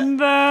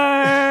wanted.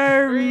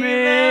 Remember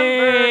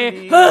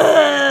me.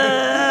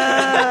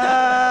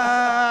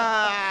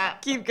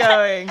 Keep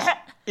going.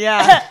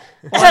 Yeah.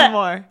 One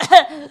more.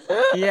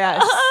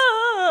 Yes.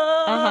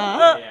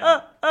 Uh-huh.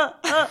 Yeah.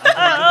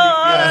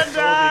 Being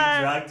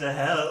dragged to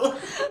hell.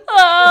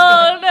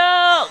 Oh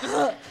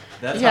no!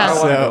 That's Yeah. how I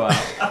want to So- go out.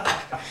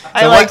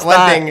 I So liked one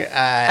that. thing,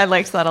 I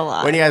liked that a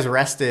lot. when you guys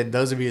rested,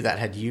 those of you that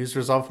had used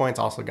resolve points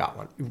also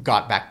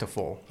got back to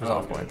full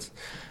resolve okay. points.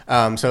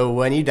 So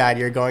when you died,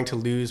 you're going to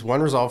lose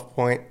 1 resolve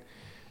point.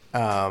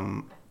 How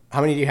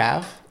many do you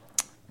have?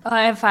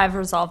 I have 5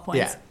 resolve points.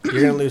 Yeah,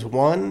 you're going to lose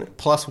 1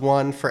 plus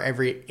 1 for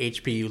every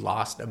HP you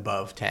lost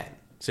above 10.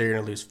 So you're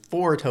going to lose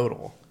 4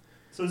 total.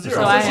 So 0.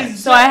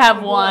 So I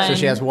have 1. So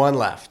she has 1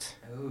 left.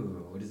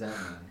 Ooh, what does that mean?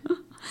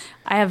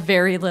 I have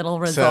very little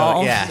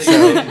resolve. So yeah, So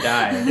you didn't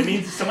die. It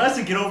means someone has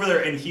to get over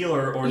there and heal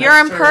her, or You're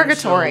next in turn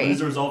purgatory. she'll lose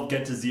her resolve,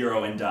 get to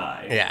 0, and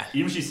die. Yeah.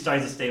 Even if she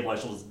tries to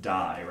stabilize, she'll just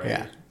die, right?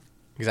 yeah,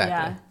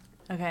 exactly.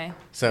 Yeah. Okay.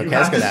 So You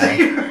have to Keskadai.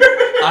 save her.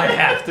 I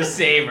have to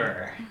save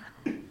her.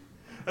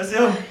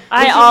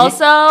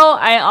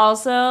 I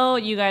also,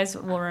 you guys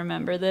will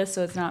remember this,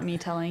 so it's not me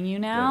telling you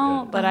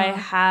now, Good. but I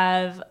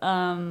have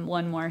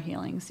 1 more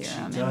healing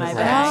serum in my does.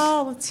 bag.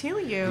 Oh, let's heal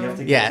You you. have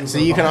to get Yeah, to so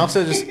her you can body.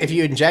 also just, if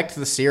you inject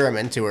the serum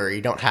into her, you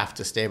don't have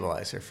to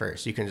stabilize her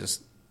first. You can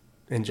just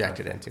inject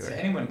it into So her.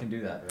 anyone can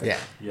do that, right?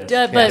 Yeah.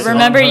 Yes. But so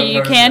remember, one you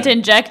person. can't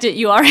inject it.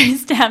 You already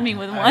stabbed me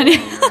with I one. know,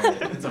 you're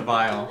right. It's a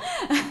vial.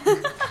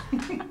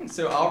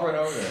 So I'll run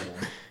over there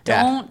then.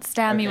 Yeah. Don't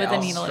stab me Okay, with a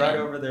I'll needle strut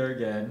again. over there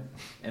again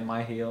in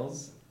my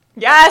heels,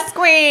 Yes,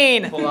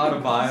 queen. pull out a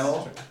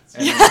vial,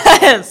 and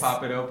Yes.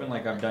 pop it open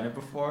like I've done it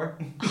before,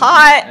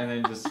 Hot. and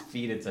then just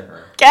feed it to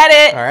her. Get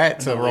it. All right,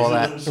 so No, roll laser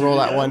that. doesn't Roll shoot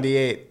that yet.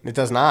 1d8. It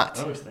does not.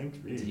 Oh, thank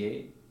you.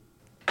 D8.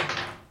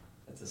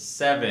 That's a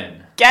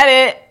 7. Get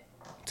it.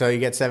 So you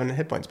get 7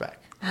 hit points back.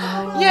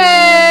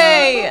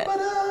 Yay.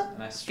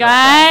 And I strut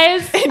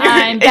Guys,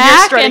 I'm in your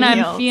back strutting and I'm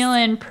heels.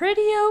 feeling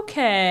pretty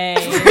okay.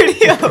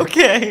 Pretty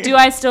okay. Do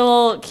I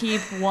still keep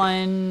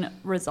 1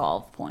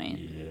 resolve point?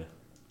 Yeah.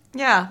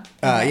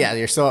 Yeah. Yeah,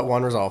 you're still at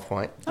 1 resolve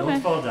point. Don't Okay.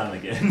 fall down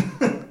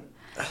again.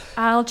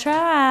 I'll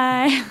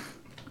try.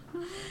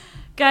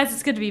 Guys,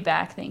 it's good to be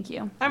back. Thank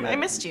you. I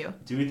missed you.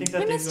 Do we think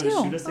that I thing's missed going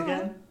to you. shoot us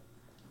again?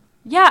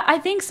 Yeah, I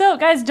think so.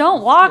 Guys,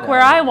 don't walk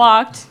where I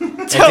walked. It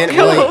Don't didn't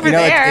go really, over you know,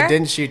 there. it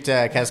didn't shoot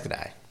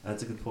Keskadai.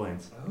 That's a good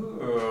point.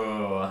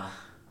 Ooh.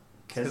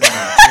 Kes-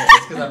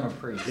 It's because I'm a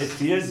priest. It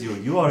fears you.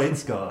 You are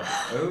its god.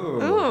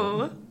 Ooh.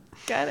 Ooh.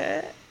 Get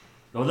it.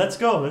 Well, let's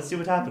go. Let's see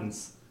what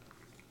happens.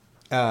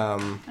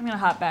 Um, I'm going to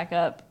hop back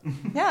up.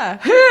 Yeah.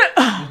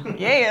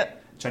 Yeah.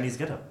 Chinese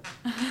get up.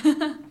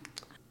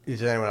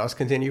 does anyone else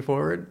continue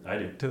forward I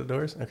do. to the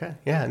doors? Okay.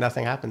 Yeah,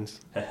 nothing happens.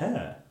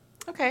 Haha.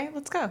 Okay,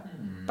 let's go.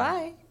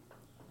 Bye.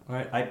 All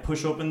right, I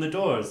push open the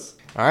doors.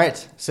 All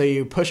right, so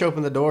you push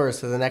open the doors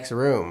to the next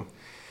room,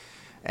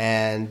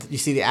 and you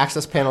see the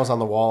access panels on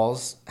the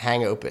walls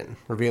hang open,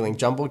 revealing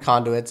jumbled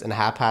conduits and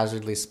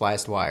haphazardly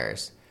spliced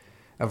wires.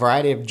 A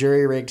variety of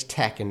jury-rigged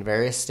tech in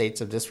various states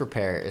of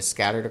disrepair is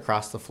scattered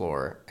across the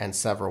floor and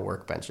several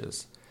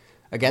workbenches.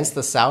 Against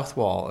the south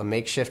wall, a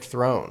makeshift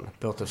throne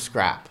built of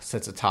scrap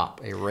sits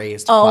atop a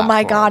raised Oh platform.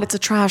 my god, it's a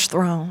trash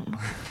throne.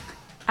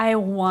 I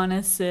want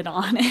to sit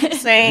on it. You could be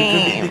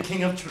Same. the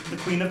king of the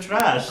queen of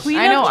trash. Queen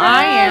I of know I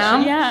trash.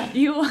 am. Yeah,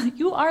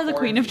 you are the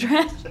queen of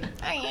trash.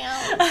 I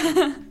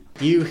am.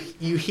 You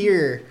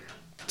hear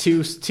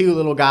two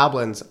little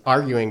goblins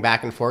arguing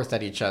back and forth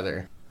at each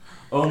other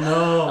Oh no!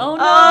 Oh no.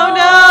 Oh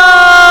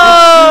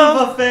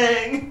no! Silver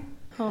Fang!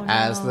 Oh, no.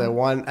 as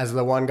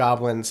the one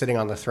goblin sitting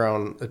on the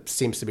throne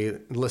seems to be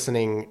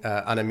listening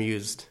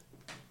unamused.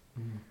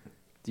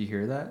 Do you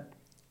hear that?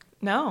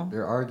 No.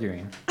 They're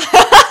arguing.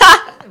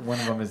 One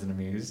of them isn't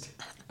amused.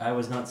 I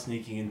was not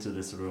sneaking into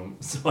this room,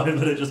 so I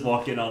let it just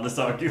walk in on this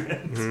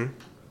argument. Mm-hmm.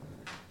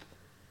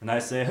 And I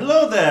say,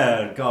 "Hello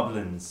there,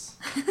 goblins."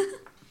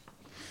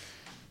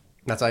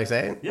 That's all you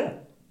say? Yeah.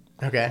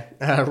 Okay.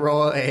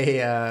 Roll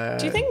a.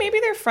 Do you think maybe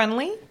they're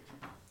friendly?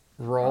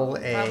 Roll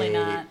a. Probably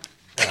not.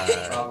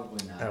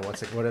 Probably not.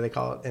 What do they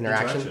call it?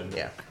 Interaction. Interaction.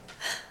 Yeah.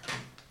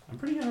 I'm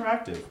pretty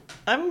interactive.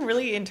 I'm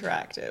really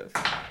interactive.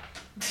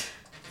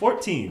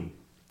 14.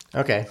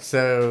 Okay,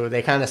 so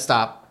they kind of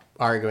stop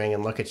arguing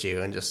and look at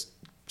you and just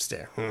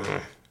stare.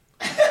 They're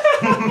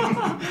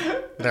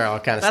all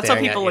kind of That's how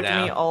staring people at look you at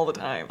now. me all the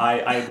time.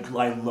 I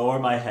lower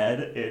my head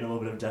in a little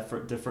bit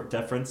of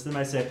deference, and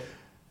I say,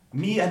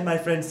 "Me and my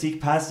friend seek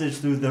passage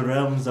through the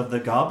realms of the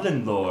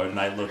Goblin Lord." And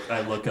I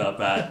look up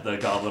at the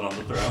goblin on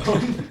the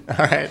throne.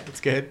 All right,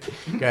 that's good.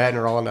 Go ahead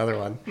and roll another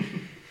one.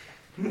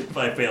 If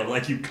I fail,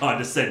 like, you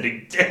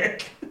condescending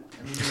dick. I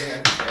mean,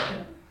 yeah.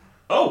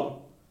 Oh!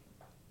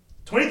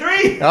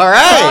 23! All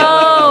right.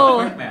 Oh.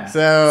 Quick math.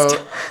 So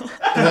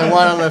the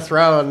one on the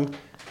throne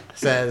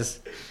says,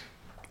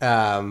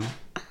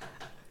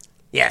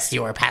 "Yes,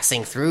 you are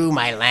passing through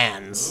my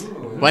lands.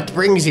 What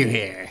brings you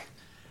here?"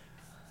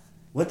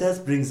 What else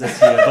brings us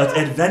here but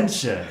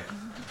adventure?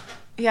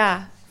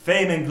 Yeah.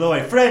 Fame and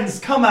glory. Friends,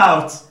 come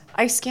out!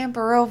 I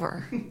scamper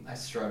over. I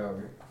strut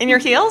over. In your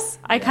heels?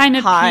 I kind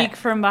of Hot. peek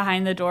from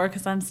behind the door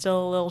because I'm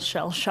still a little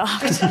shell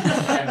shocked.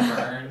 I'm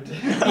burned.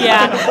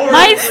 Yeah,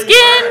 my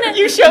skin.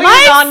 You show your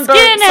my non-burnt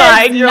skin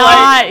side, has you're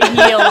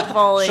not healed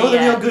fully Show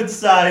them your yet. good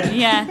side.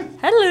 Yeah.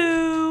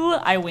 Hello.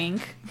 I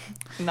wink.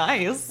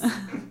 Nice.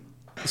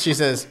 She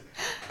says,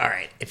 "All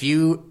right, if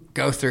you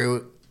go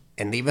through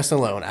and leave us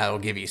alone, I will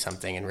give you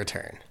something in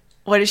return."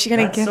 What is she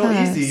gonna That's give so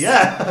us? easy,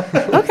 yeah.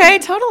 Okay,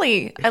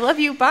 totally. I love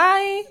you.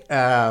 Bye.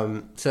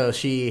 So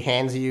she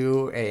hands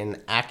you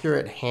an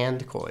accurate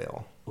hand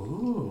coil.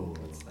 Ooh.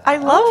 I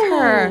love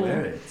her.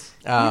 Wear it.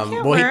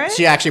 can't wear it.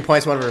 She actually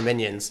points one of her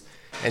minions,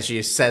 and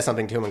she says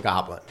something to him in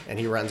Goblin, and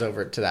he runs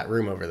over to that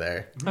room over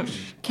there.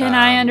 Can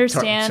I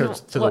understand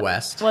to the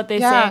west. what they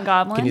Yeah. say in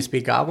Goblin? Can you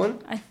speak Goblin?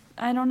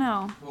 I don't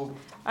know. Well,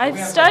 I've we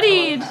have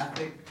studied.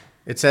 telepathic-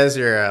 It says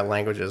your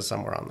languages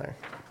somewhere on there.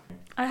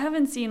 I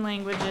haven't seen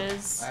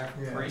languages. I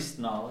have priest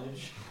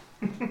knowledge.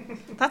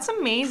 That's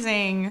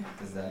amazing.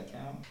 Does that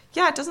count?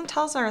 Yeah, it doesn't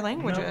tell us our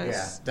languages.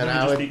 Yeah. Then Let me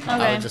I just would, speak I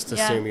Okay, would just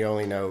yeah. assume you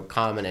only know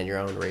Common and your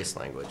own race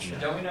language.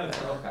 Don't we know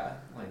telepath?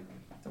 Like,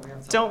 don't we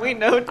have Don't we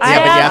telepath? know? I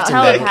but you have have to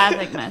know-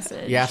 telepathic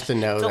message. You have to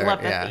know their, yeah.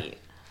 Telepathy.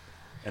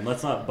 And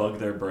let's not bug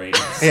their brains.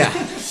 Yeah.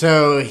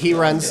 So he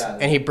runs get out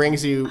of and he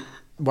brings you.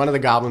 One of the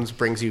goblins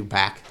brings you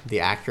back the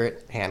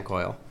accurate hand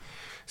coil.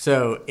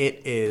 So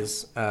it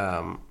is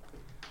a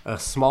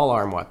small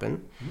arm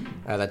weapon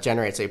that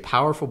generates a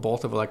powerful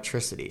bolt of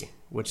electricity,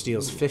 which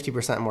deals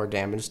 50% more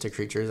damage to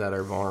creatures that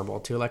are vulnerable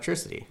to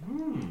electricity.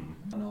 And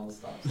all the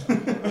stuff.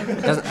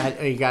 It doesn't.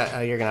 You're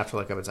gonna have to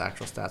look up its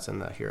actual stats in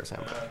the Hero's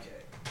Handbook. Okay.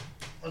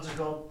 What's it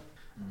called?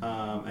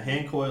 A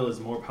hand coil is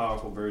a more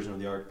powerful version of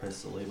the arc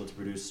pistol, able to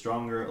produce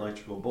stronger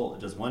electrical bolt.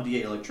 It does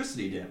 1d8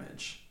 electricity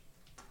damage.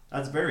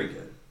 That's very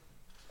good.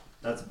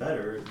 That's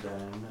better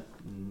than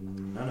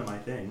none of my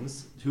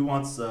things. Who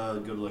wants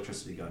a good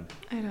electricity gun?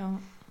 I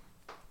don't.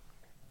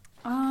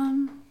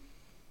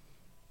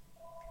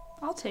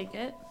 I'll take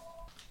it.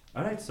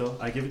 Alright, so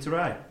I give it to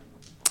Rai.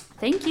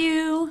 Thank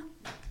you.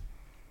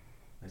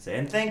 I say,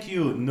 and thank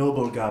you,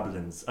 noble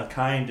goblins, a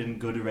kind and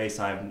good race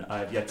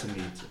I've yet to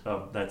meet.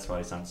 Oh, that's why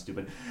I sound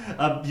stupid.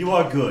 You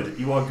are good.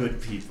 You are good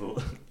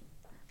people.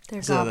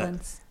 They're So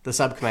goblins. the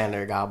sub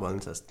commander goblin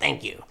says,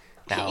 "Thank you.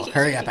 Now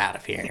hurry up out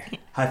of here."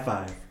 High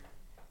five.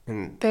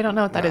 And They don't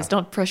know what that No. is.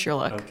 Don't push your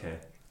luck. Okay.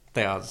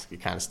 they all just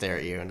kind of stare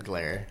at you and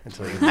glare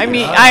until you. I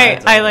mean,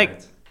 Alright, I alright.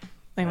 like.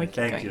 I'm like,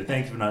 Thank you.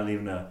 Thank you for not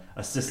leaving a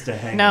sister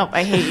hanging. No,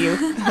 I hate you.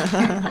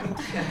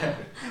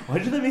 Why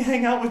did you let me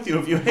hang out with you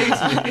if you hate me?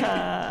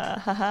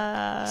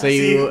 So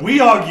See, you. we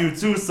argue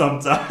too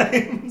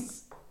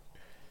sometimes.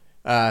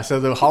 So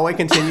the hallway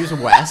continues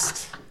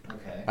west.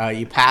 Okay.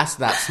 You pass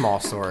that small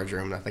storage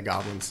room that the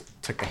goblins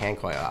took the hand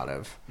coil out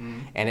of,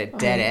 and it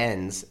dead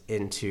ends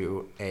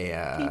into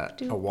a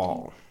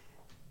wall.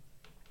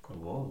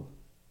 Whoa.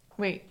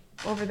 Wait,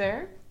 over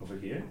there? Over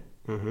here?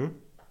 Mm-hmm.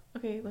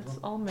 Okay, let's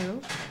all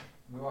move.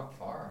 We walked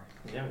far.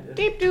 Yeah, we did.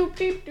 Deep doop,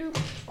 deep doop.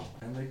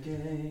 And the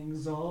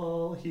gang's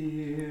all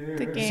here.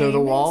 The gang. So the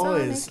Game wall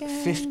is on is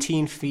again.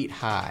 15 feet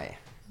high,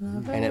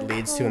 and it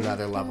leads to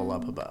another level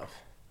up above.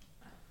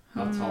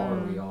 How tall are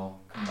we all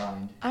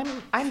combined?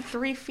 I'm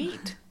 3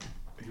 feet.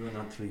 You are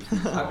not 3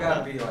 feet. I've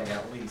got to be like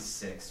at least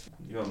 6.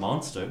 You're a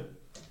monster.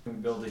 Can we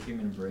build a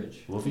human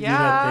bridge? What if we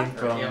Yeah. do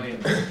that Or thing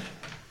alien from... bridge?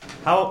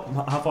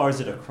 How far is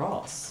it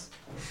across?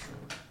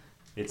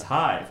 It's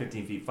high,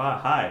 15 feet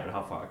high, but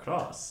how far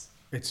across?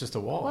 It's just a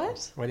wall.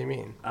 What? What do you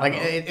mean? I Like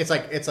don't know.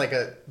 it's like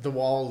the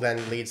wall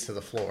then leads to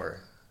the floor.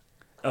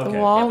 Okay.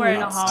 wall We're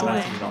in a leads I'm hallway.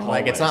 asking the hallway.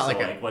 Like, it's not so,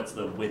 like a- what's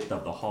the width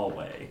of the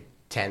hallway?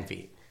 10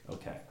 feet.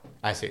 Okay.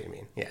 I see what you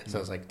mean. Yeah. So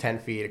it's like 10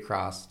 feet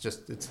across.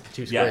 Just it's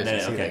 2 Yeah, squares. you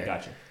see okay, there.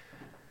 gotcha.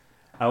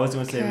 I was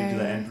going to say we do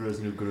the Okay. Emperor's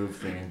New Groove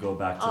thing and go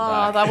back to Oh,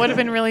 back. that would have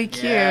been really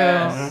cute.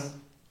 Yes.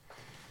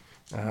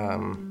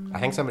 I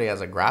think somebody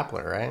has a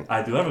grappler, right?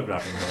 I do have a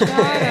grappling hook.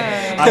 Got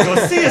it. I go,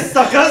 see you,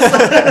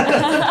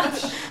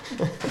 suckers!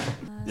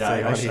 Yeah, So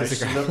I you shoot use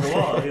the up the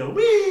wall. I go,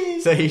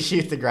 whee! So you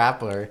shoot the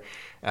grappler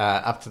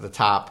up to the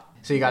top.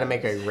 So you got to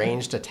make a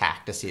ranged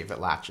attack to see if it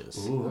latches.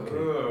 Ooh, okay.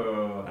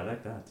 Ooh. I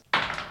like that.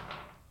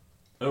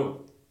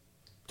 Oh.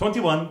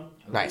 21.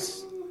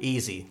 Nice,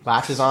 easy.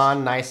 Latches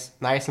on, nice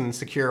and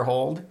secure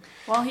hold.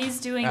 While he's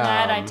doing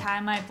that, I Um, tie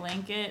my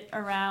blanket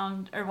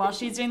around, or while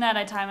she's doing that,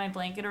 I tie my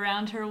blanket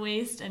around her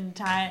waist and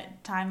tie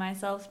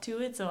myself to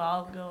it, so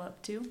I'll go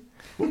up too.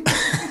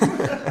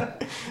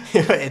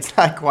 It's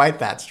not quite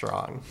that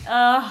strong.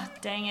 Oh,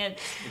 dang it.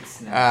 It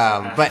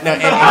snaps. But no,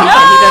 he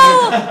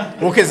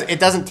doesn't. Well, because it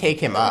doesn't take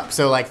him up.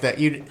 So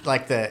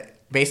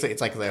basically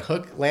it's like the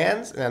hook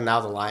lands and then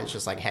now the line's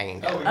just like hanging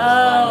down.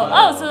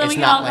 Oh, so then It's we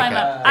can not all like climb a-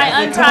 up.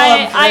 Yeah, come on,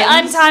 I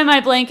friends. untie my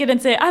blanket and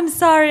say, I'm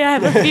sorry, I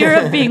have a fear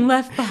of being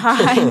left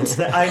behind.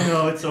 I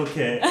know, it's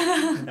okay.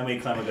 And we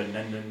climb a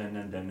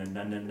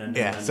good.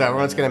 Yeah. So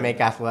everyone's gonna make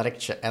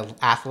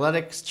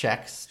athletics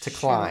checks to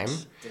climb.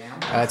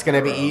 Damn. It's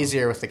gonna be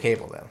easier with the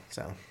cable though.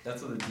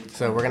 That's what the D10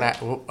 So we're gonna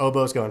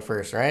Obo's going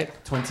first, right?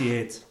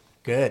 28.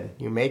 Good.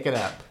 You make it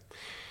up.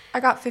 I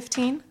got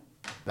 15.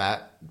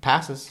 That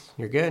passes.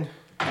 You're good.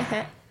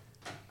 Okay.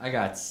 I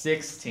got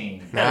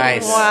 16.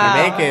 Nice. Wow.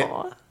 You make it.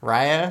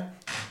 Raya.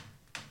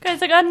 Guys,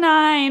 I got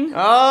 9.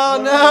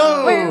 Oh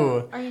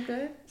no! Are you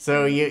good?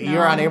 So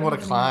you're unable to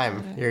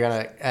climb. You're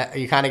gonna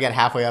you kind of get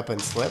halfway up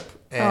and slip,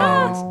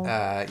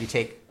 and you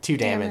take 2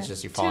 damage it.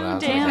 as you fall 2 down.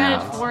 to the damage.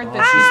 ground. For Oh,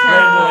 this. she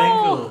sprained her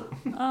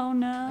ankle. Oh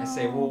no. I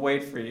say, we'll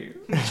wait for you.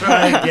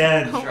 Try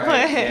again. Try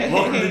again.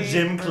 Welcome to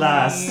gym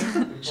class.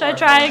 Should I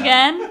try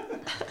again?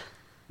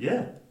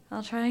 Yeah.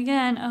 I'll try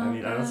again. Oh, I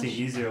mean, I don't see gosh.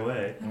 an easier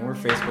way. And we're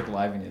Facebook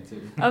Living it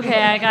too.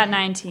 Okay, I got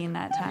 19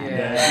 that time.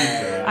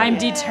 Yeah. I'm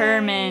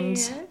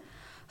determined.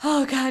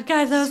 Oh god,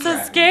 guys, that was so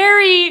Scrappy.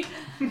 scary.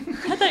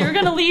 I thought you were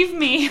gonna leave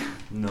me.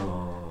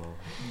 No.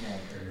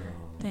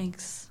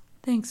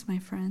 Thanks, my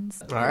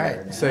friends. All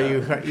right.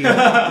 So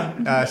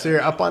so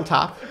you're up on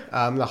top.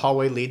 The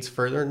hallway leads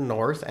further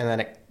north, and then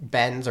it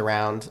bends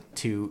around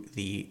to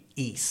the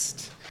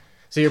east.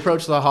 So you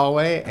approach the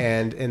hallway,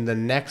 and in the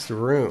next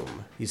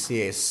room, you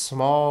see a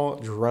small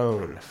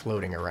drone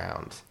floating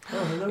around.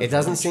 It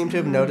doesn't seem to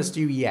have noticed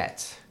you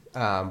yet,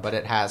 but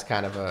it has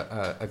kind of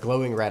a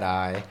glowing red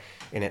eye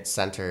in its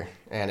center,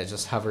 and it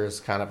just hovers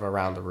kind of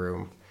around the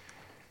room.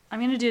 I'm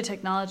gonna do a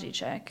technology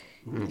check.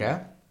 Okay.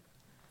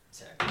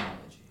 Technology.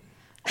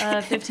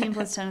 15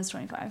 plus 10 is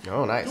 25.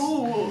 Oh, nice.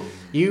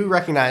 You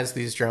recognize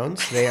these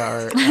drones. They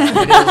are.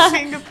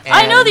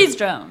 I know these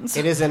drones.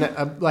 It is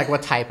like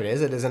what type it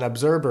is. It is an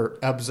observer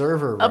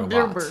robot.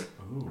 Observer.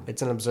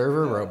 It's an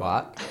observer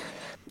robot,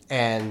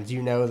 and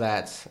you know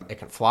that it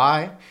can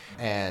fly,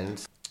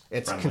 and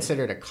it's Friendly.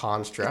 considered a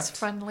construct. It's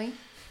friendly.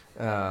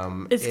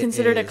 It's It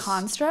considered a is-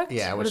 construct?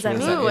 Yeah, What which does that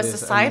means mean? that Ooh, it a is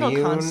societal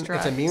immune,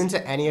 construct. It's immune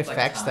to any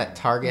effects time. that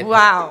target.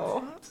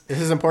 Wow. This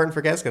is important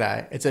for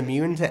Keskadai. It's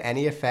immune to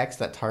any effects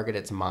that target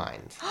its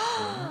mind. It's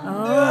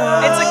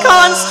a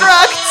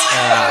construct.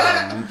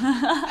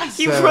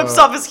 He so- whips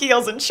off his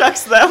heels and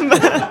chucks them.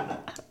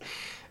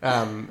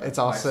 It's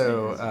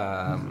also.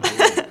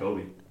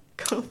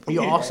 Kobe.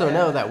 You also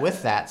know that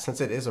with that,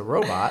 since it is a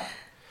robot,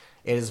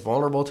 it is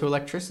vulnerable to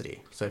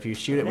electricity. So if you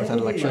shoot it with an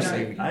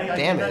electricity I do that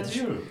damage,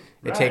 too.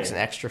 it takes an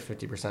extra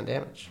 50%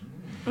 damage.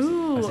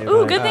 Ooh, see ooh,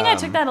 that. good thing I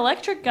took that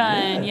electric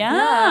gun.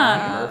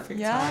 Yeah. Perfect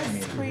Yes,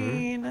 timing.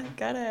 queen.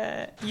 Get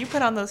it. You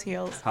put on those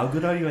heels. How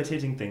good are you at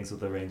hitting things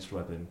with a ranged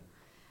weapon?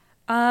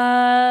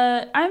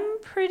 I'm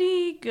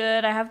pretty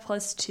good. I have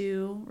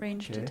 +2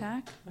 ranged Okay.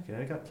 attack. Okay,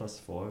 I got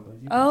 +4, but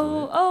you can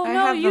Oh I no,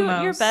 have the you're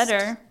most.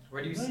 better.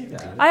 Where do you see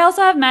that? I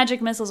also have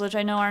magic missiles, which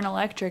I know aren't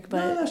electric, do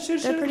but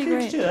it. they're pretty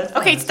great.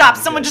 Okay, stop.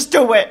 Someone just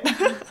do it.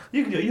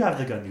 You can do it. You have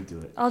the gun. You do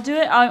it. I'll do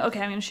it. Okay,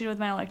 I'm gonna shoot it with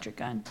my electric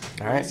gun.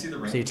 All right. see the So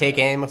range you of take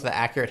that? aim with the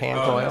accurate hand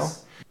Oh, coil.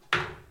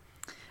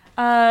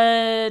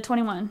 yes.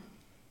 21,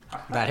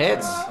 That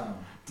hits.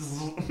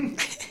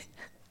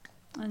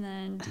 and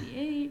then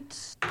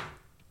D8,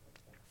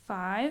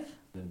 5.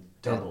 Then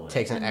It double it.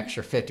 takes an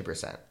extra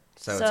 50%.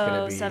 So it's So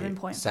going to be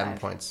 7.5. 7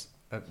 points.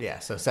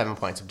 So 7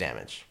 points of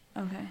damage.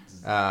 Okay.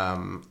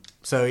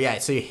 So you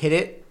hit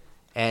it,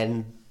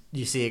 and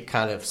you see it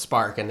kind of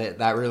spark, and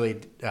that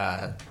really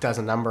does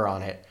a number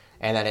on it,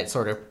 and then it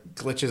sort of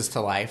glitches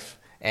to life,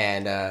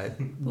 and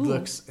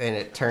looks, and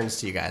it turns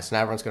to you guys. So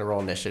now everyone's going to roll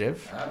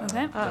initiative.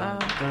 Okay. Dun,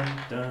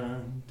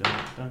 dun, dun,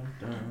 dun,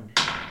 dun.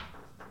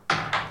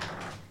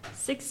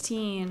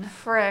 16.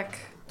 Frick.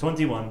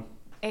 21.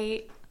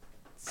 8.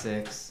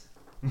 6.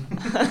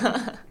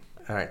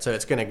 All right, so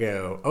it's going to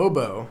go.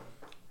 Oboe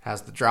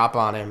has the drop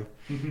on him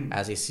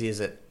as he sees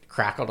it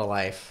crackle to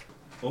life.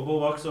 Obo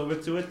walks over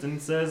to it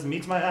and says,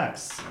 "Meet my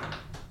axe."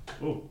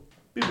 Oh.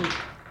 Beep, beep.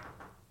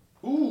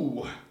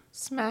 Ooh.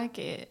 Smack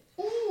it.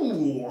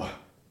 Ooh.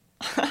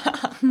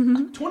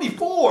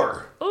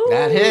 24. Ooh.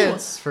 That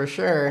hits for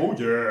sure. Oh,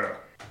 yeah.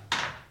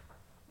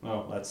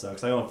 Oh, that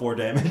sucks. I own 4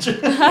 damage.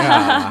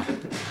 Ah.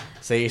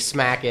 So you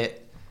smack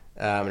it,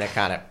 and it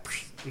kind of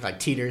like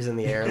teeters in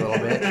the air a little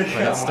bit, but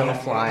it's still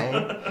flying.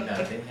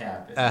 Nothing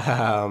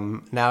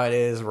happened. Now it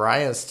is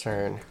Raya's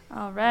turn.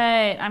 All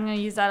right, I'm gonna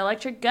use that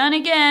electric gun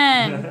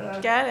again.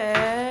 Get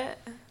it.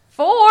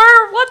 4.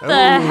 What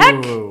the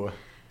heck? Ooh.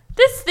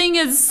 This thing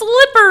is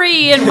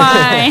slippery in my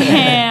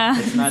hand.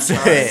 It's not So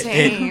charged.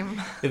 Same.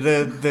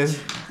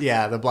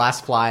 the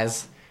blast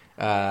flies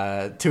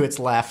to its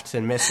left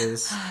and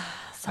misses.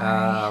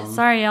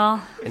 Sorry, y'all.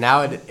 And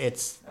now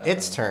it's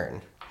its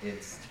turn.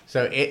 It's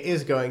So it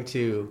is going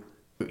to.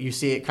 You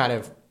see it kind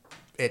of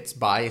its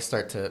body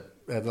start to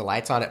the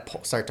lights on it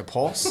start to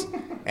pulse,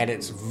 and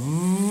it's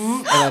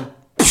and then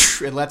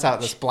it lets out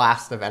this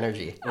blast of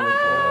energy,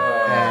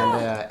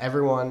 and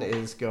everyone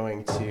is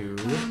going to.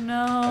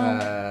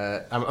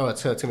 No.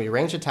 It's gonna be a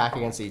ranged attack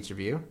against each of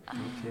you.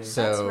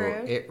 So That's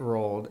rude. it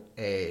rolled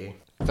a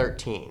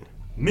 13.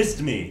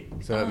 Missed me.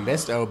 So it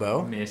missed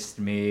Oboe, missed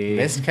me.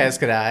 missed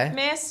Keskadai.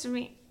 Missed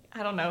me.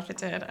 I don't know if it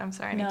did. I'm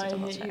sorry. I need No, to it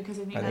double hit you check. because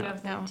I think I you think-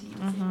 have No. 13.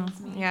 Same as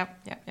me.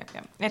 Yep.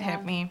 It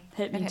hit me.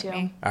 Hit me It too.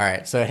 All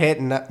right, so it hit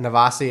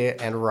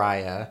Navasi and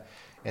Raya,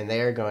 and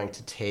they are going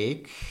to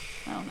take.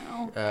 Oh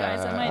no,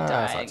 guys, I might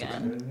that's die not too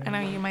again. I know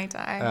you might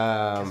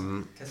die.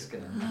 Just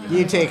gonna-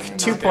 You take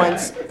 2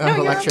 points of you're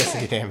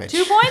electricity okay. damage.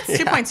 2 points?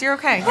 2 points. You're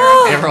okay.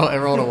 You're okay. It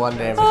rolled a 1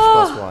 damage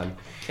plus 1.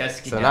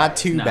 Kesky So guy not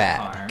is too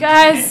bad. harmed.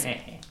 Guys,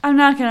 I'm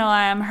not gonna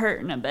lie, I'm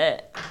hurting a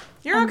bit.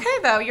 You're okay,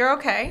 though. You're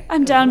okay.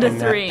 I'm down to And,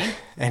 3.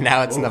 And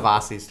now it's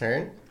Navasi's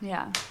turn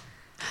Yeah.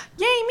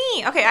 Yay,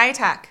 me. Okay, I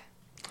attack.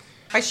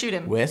 I shoot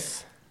him.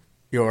 with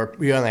your.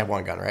 You only have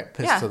one gun, right?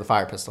 Pistol, Yeah. the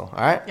fire pistol.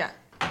 All right, Yeah.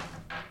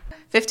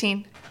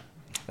 15.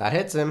 that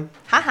hits him.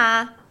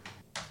 Haha.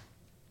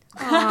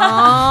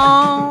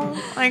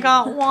 Oh, I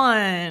got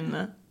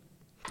 1.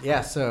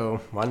 Yeah,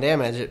 so 1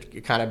 damage.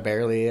 It kind of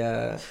barely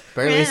Man.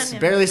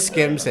 barely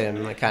skims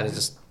him. It kind of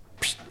just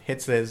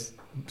hits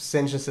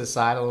cinches his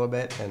side a little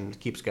bit and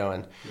keeps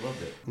going.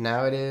 Loved it.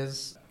 Now it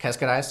is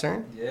Keskadai's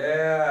turn.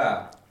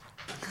 Yeah.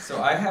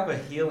 So I have a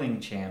healing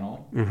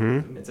channel.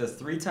 Mm-hmm. It says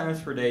 3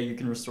 times per day you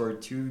can restore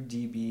 2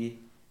 dB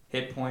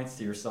hit points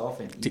to yourself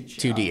and each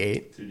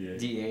 2d8. 2d8.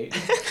 D8.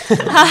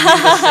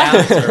 The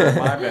sound term,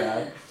 my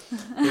bad.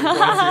 Hit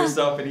points to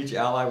yourself and each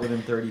ally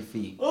within 30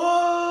 feet.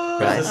 Oh!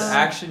 Nice. Does this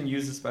action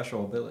use a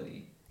special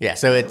ability? Yeah,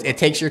 so it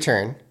takes your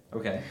turn,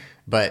 Okay.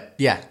 but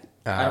yeah,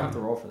 I don't have to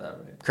roll for that,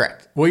 right?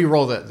 correct. Well, you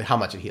roll how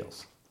much it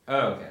heals. Oh,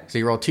 okay. So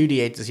you roll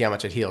 2d8 to see how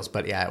much it heals,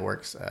 but yeah, it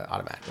works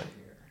automatically.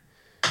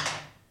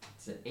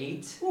 It's an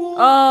 8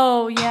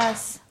 Oh,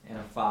 yes. and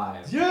a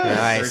 5. Yes!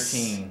 Nice.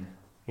 13.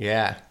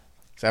 Yeah.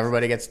 So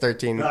everybody gets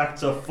 13, Back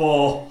to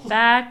full.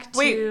 Back to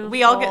Wait,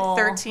 we all full.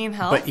 get 13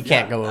 health? but you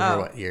can't go over Oh.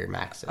 what your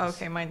max is.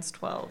 Okay, mine's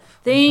 12.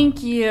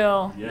 Thank you.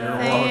 Yeah.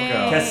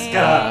 Thanks.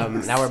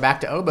 Keska. Now we're back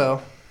to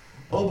Oboe.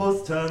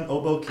 Obo's turn.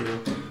 Obo kill.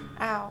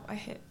 Ow, I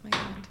hit my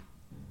hand.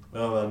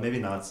 Oh, maybe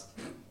not.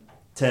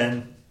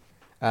 10.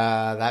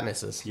 That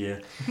misses. Yeah.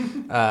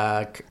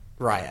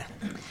 Raya.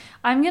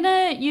 I'm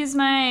gonna use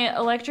my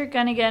electric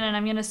gun again, and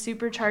I'm gonna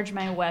supercharge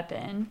my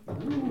weapon.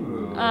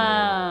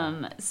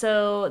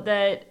 So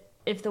that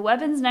if the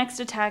weapon's next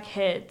attack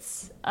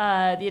hits,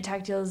 the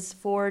attack deals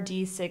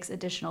 4d6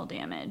 additional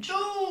damage.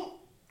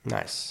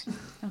 Nice.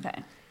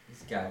 Okay,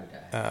 This guy would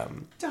die.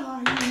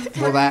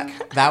 Well,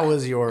 that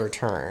was your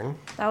turn.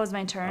 that was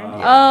my turn.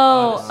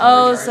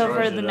 Oh, So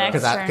for the next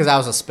Because turn. that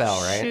was a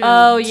spell, right? Shoot.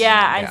 Oh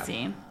yeah, I Yeah.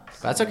 see.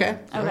 That's okay.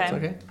 That's Okay.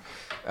 okay.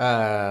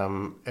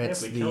 Yeah,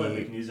 It's if we kill it,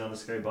 we can use it on the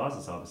scary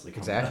bosses, obviously.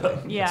 coming Exactly.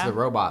 up. Yeah. It's the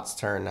robot's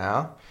turn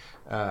now.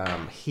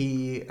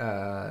 He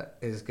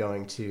is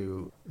going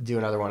to do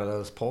another one of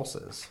those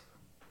pulses.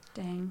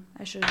 Dang,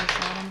 I should have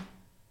shot him.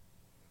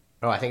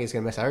 Oh, I think he's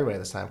going to miss everybody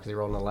this time because he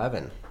rolled an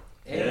 11.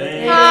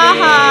 Hey.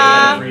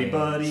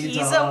 Everybody He's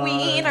a dies.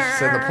 wiener.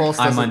 So the pulse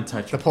I'm doesn't-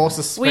 untouchable. The pulse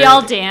is We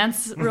all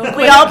dance real quick.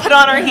 We all put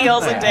on our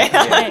heels and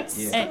dance.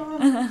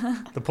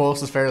 Yeah. the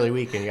pulse is fairly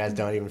weak and you guys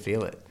don't even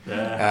feel it. Yeah.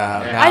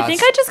 Now I think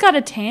it's- I just got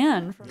a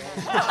tan. From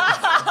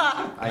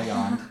I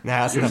yawned.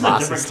 now it's You're just a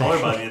different Navasi's color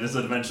turn. by the end of this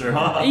adventure,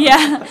 huh?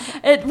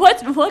 Yeah.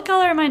 What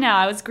color am I now?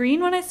 I was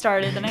green when I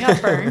started, then I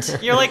got burnt.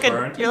 You're like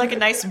Burned. a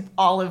nice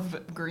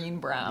olive green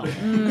brown.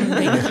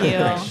 Thank you.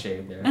 Nice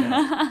shade there.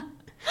 Yeah.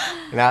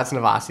 Now it's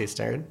Navasi's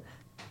turn.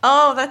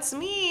 Oh, that's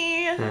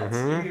me.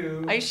 That's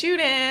you. I shoot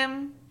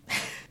him.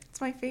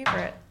 It's my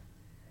favorite.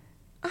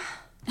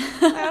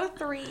 Out of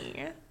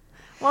 3.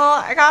 Well,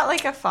 I got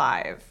like a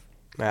 5.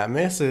 That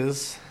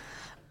misses.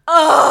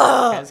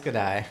 Oh.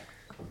 Keskadai.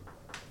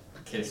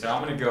 Okay, so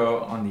I'm gonna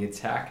go on the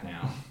attack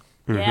now.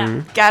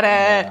 Yeah. Get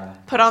it. Yeah,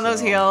 Put on those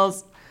so-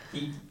 heels.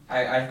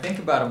 I think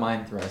about a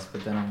mind thrust,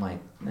 but then I'm like,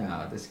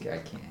 no, this guy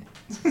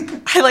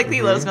can't. I like that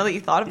you let us know that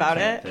you thought about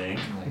it. Thing.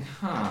 I'm like,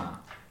 huh.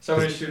 So I'm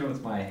gonna shoot him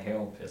with my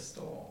hail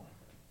pistol.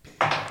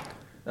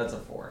 That's a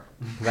 4.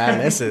 That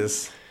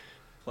misses.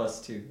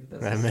 Plus 2.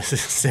 That's That a misses.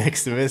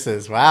 6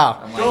 misses. Wow.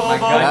 I'm like, Go, my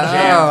Obo. gun Oh.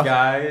 jammed,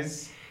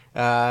 guys.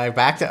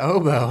 Back to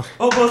Obo.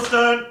 Obo's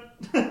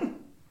turn.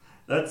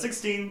 That's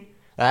 16.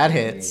 That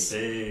hits.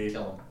 Hey.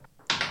 Kill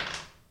him.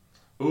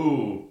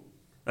 Ooh.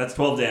 That's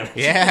 12 damage.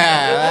 Yeah,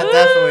 that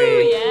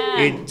definitely.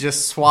 yeah. You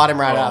just swat him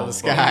right out of the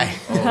sky.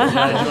 Oh,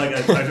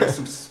 I start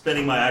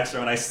spinning my axe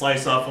around. I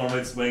slice off one of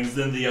its wings,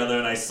 then the other,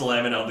 and I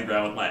slam it on the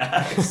ground with my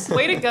axe.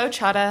 Way to go,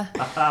 Chada.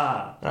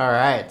 Ah. All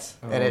right,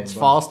 and it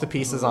falls to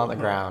pieces on the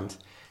ground,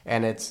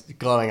 and its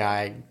glowing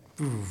eye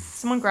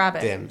Someone grab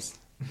it. dims.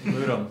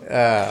 Loot him.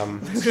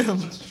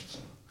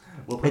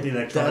 We'll put the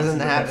electronics Doesn't in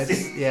the have.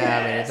 best. Yeah,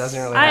 I mean, it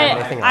doesn't really have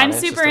anything on I'm it.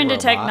 It's super just a into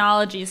robot.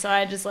 technology, so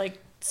I just like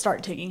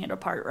start taking it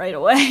apart right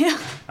away.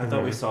 I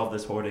thought we solved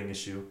this hoarding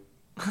issue.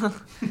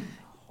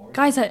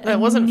 Guys, That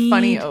wasn't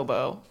funny,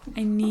 Obo.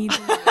 I need.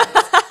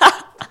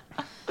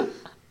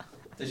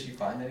 Did she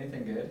find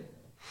anything good?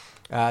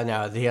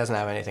 No, he doesn't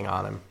have anything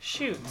on him.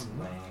 Shoot.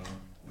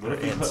 What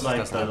if you It put like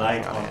doesn't the have light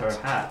anything on on her it.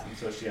 hat,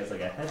 so she has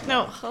like a head?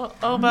 No,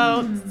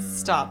 Obo,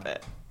 stop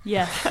it.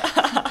 Yeah.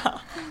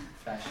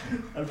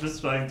 Fashion. I'm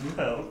just trying to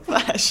help.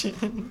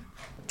 Fashion.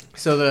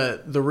 So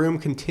the room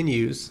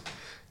continues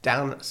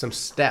down some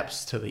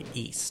steps to the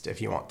east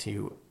if you want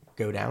to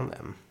go down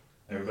them.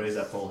 Everybody's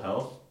at full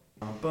health.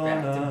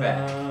 Back to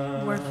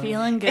back. We're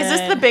feeling good. Is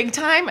this the big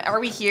time?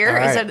 Are we here?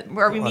 All Is right. it?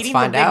 Are we Let's meeting the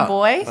find big out.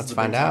 boy? Let's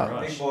find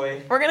out. Big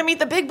boy. We're gonna meet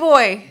the big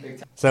boy.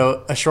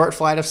 So a short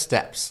flight of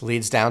steps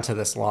leads down to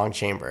this long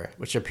chamber,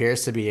 which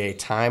appears to be a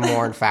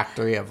time-worn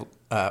factory of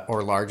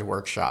or large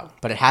workshop,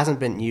 but it hasn't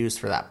been used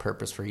for that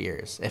purpose for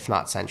years, if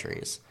not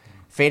centuries.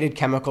 Faded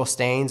chemical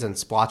stains and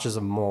splotches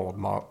of mold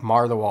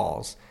mar the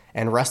walls,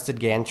 and rusted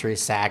gantries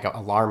sag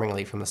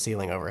alarmingly from the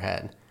ceiling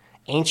overhead.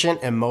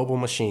 Ancient, immobile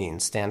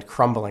machines stand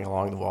crumbling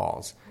along the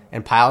walls,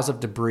 and piles of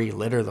debris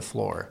litter the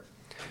floor.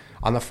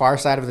 On the far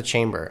side of the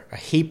chamber, a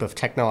heap of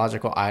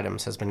technological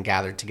items has been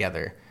gathered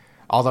together.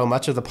 Although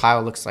much of the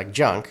pile looks like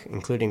junk,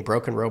 including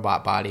broken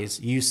robot bodies,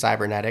 used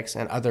cybernetics,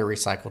 and other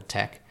recycled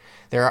tech,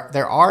 there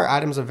are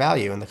items of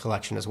value in the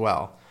collection as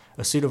well.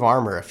 A suit of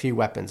armor, a few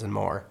weapons, and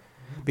more.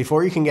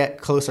 Before you can get a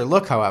closer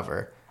look,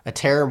 however, a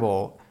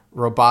terrible,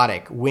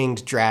 robotic,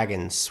 winged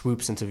dragon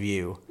swoops into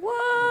view.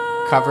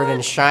 Covered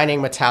in shining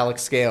metallic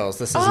scales,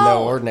 this is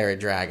no ordinary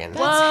dragon.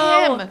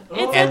 Whoa, him.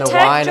 It's And a the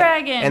tech wine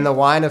dragon. and the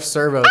wine of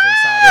servos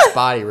inside its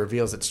body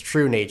reveals its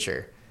true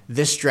nature.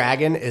 This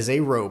dragon is a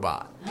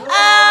robot. yes!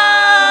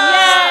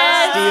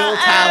 Steel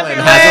Talon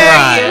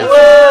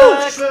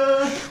has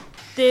arrived.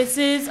 This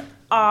is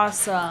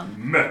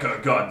awesome.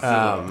 Mecha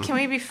Godzilla. Can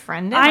we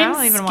befriend him? I don't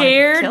I'm even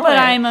scared, want to kill but it.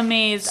 I'm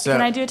amazed. So-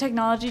 Can I do a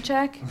technology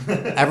check?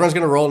 Everyone's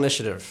gonna roll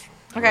initiative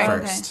Okay.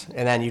 first,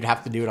 and then you'd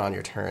have to do it on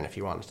your turn if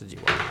you wanted to do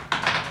one.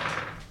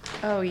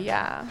 Oh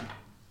yeah.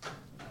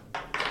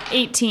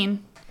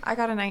 18. I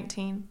got a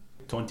 19.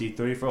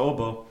 23 for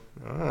Obo.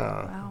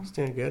 Oh, he's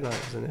doing good on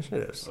his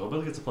initiatives.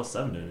 Obo gets a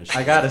 +7 to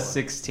initiative. I got a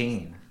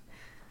 16.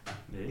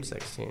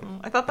 16.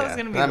 I thought that was Yeah,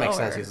 gonna be that makes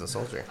lower. sense. He's a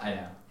soldier. I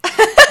know.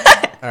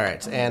 All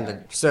right,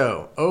 and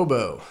so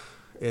Obo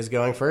is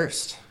going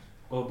first.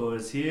 Obo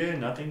is here,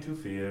 nothing to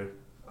fear.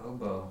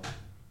 Obo.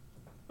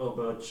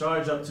 Obo,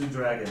 charge up to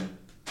dragon.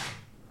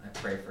 I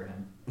pray for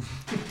him.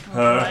 Oh,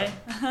 Her. boy.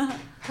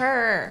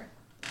 Her.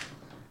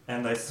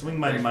 And I swing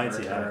my Pray for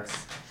mighty her.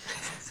 axe.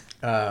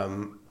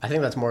 I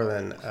think that's more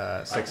than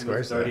I 6 can move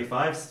squares. though.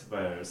 35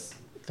 squares.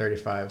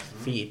 35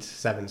 feet,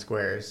 7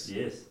 squares.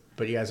 Yes.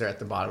 But you guys are at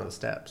the bottom of the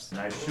steps. And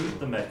I shoot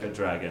the mecha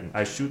dragon.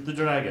 I shoot the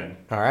dragon.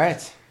 All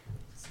right,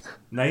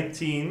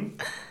 19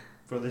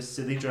 for this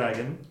silly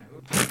dragon.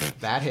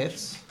 that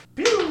hits.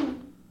 Pew!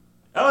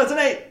 Oh, it's an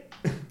 8!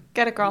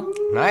 Get it, girl.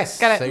 Nice.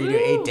 Got it. So you do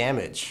 8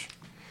 damage.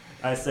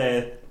 I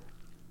say,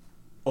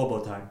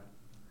 Obo time.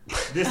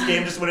 This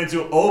game just went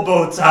into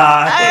Obo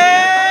time.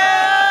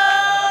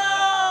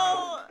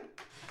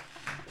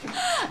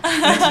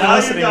 Now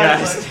you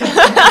guys.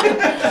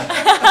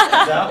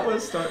 That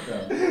was start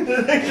though.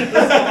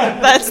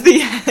 That's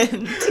the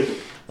end.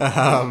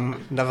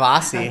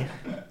 Navasi,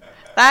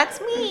 That's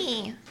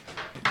me.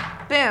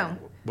 Boom.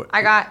 What-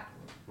 I got.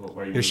 What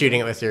were you you're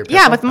shooting it with your Yeah,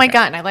 pistol? with my Okay.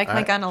 gun. I like my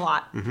Alright. gun a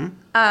lot.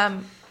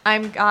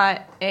 I've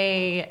got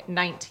a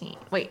 19.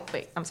 Wait.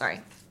 I'm sorry.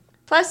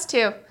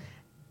 +2.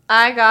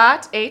 I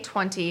got a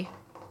 20.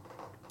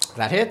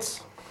 That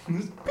hits.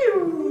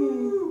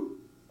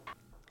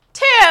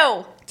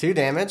 2. 2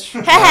 damage.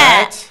 All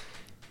right.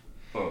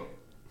 Oh.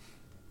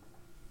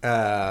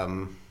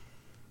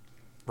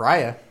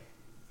 Raya.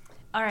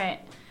 All right.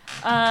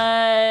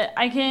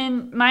 I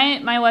can.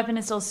 My weapon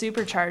is still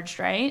supercharged,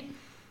 right?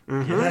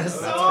 Yes.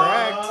 That's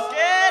correct.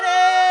 Get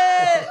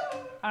it.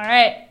 All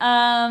right.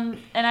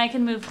 And I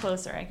can move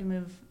closer. I can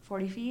move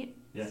 40 feet.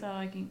 Yeah. So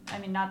I can. I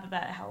mean, not that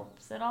that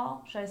helps at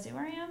all. Should I stay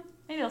where I am?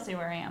 Maybe I'll stay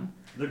where I am.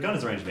 The gun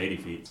is a range of 80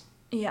 feet.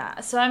 Yeah,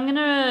 so I'm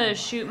gonna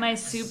shoot my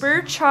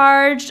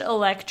supercharged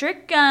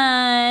electric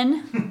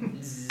gun.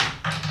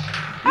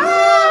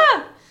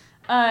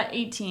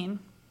 18.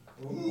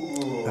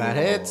 That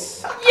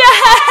hits.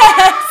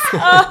 Yes!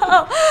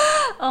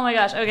 Oh my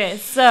gosh. Okay,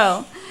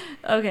 so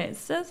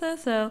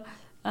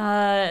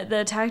the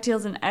attack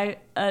deals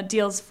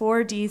deals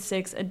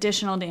 4d6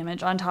 additional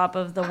damage on top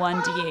of the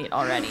 1d8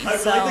 already. I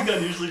feel like the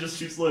gun usually just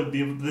shoots like a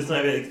beam, but this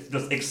time it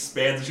just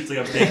expands and shoots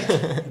like a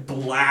big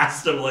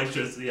blast of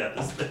electricity at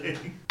this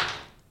thing.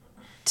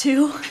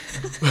 2.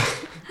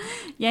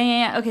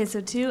 Yeah. Okay,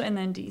 so 2 and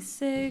then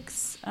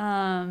d6.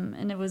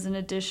 And it was an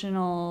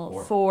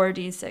additional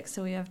 4d6.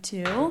 So we have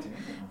 2.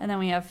 And then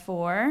we have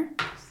 4.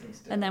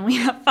 And then we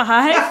have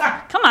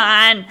 5. Come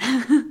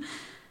on.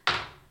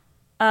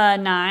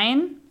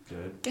 9.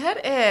 Good.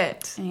 Get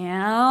it.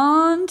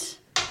 And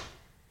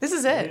This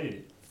is it.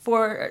 Hey.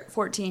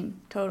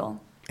 14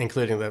 total.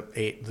 Including the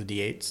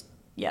d8s.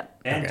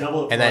 Yep. And Okay.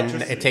 double And then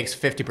electricity. it takes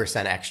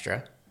 50%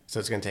 extra. So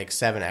it's going to take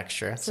 7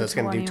 extra. So So it's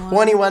going to do 21.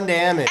 21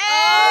 damage.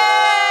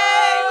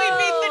 Hey, we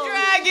beat the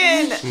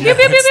dragon. No,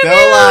 it's still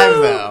alive,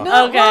 though.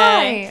 No, Okay.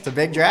 why? It's a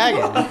big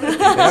dragon. They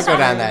don't go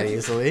down that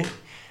easily.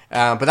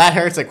 But that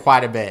hurts it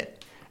quite a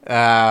bit.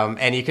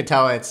 And you can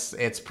tell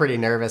it's pretty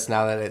nervous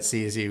now that it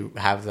sees you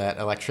have that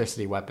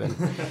electricity weapon.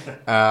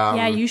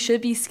 Yeah, you should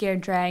be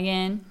scared,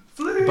 dragon.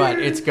 But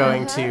it's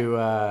going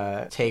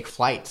to take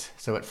flight.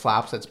 So it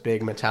flaps its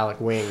big metallic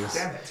wings.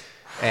 Damn it.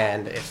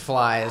 And it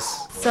flies.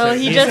 So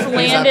he he's- just he's up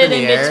landed in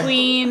in the air.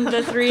 between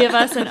the three of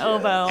us and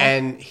Obo.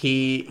 And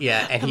he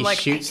like-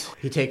 shoots.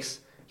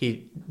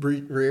 He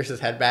rears his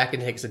head back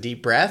and takes a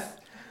deep breath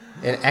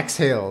and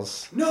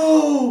exhales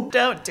No!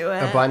 Don't do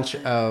it. a bunch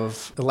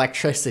of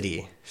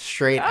electricity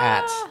straight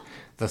at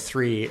the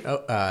three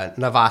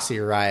Navasi,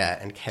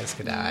 Raya, and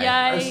Keskadai.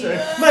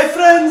 Yikes. My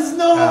friends,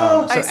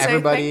 no! So I say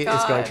everybody thank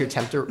is going God. to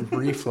attempt a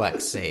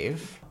reflex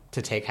save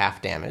to take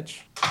half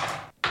damage.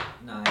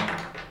 9.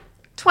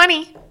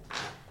 20.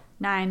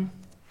 9.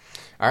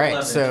 All right,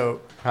 11.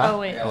 so huh? Oh,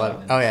 wait.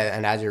 11. Oh yeah,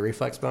 and add your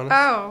reflex bonus.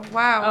 Oh,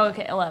 wow. Oh,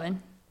 okay,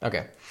 11.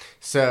 Okay,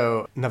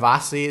 so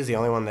Navasi is the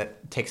only one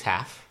that takes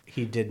half.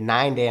 He did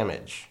 9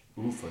 damage.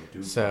 Oof, I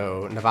do.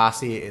 So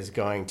Navasi is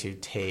going to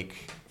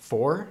take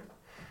 5,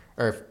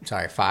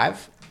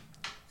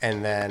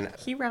 and then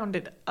He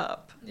rounded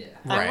up. Yeah.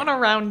 I Right. want to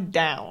round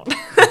down.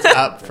 it's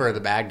up for the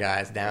bad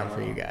guys, down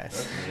for you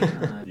guys.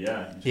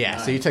 Yeah. Yeah,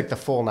 so you took the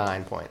full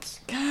 9 points,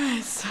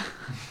 Guys.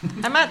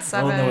 I'm at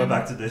 7. Oh no, we're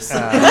back to this.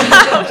 and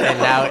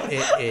now it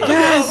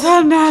is.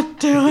 I'm not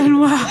doing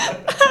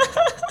well.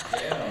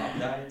 Yeah, I'm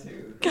dying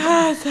too.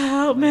 Guys,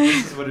 help me.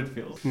 This is what it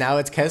feels. Now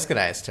it's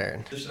Keskadai's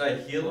turn. So should I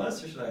heal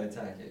us or should I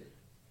attack it?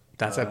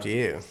 That's up to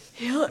you.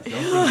 Don't think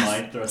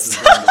mind thrust is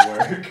going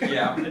to work.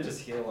 Yeah, I'm gonna just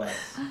heal us.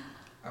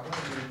 I want to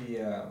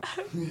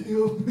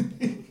do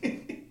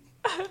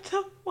I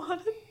don't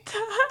want to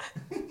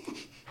die.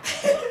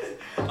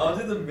 I'll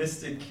do the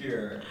Mystic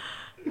Cure.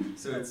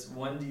 So it's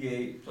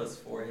 1d8 plus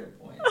 4 hit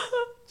points.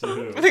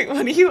 Dude. Wait,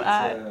 what do you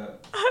add?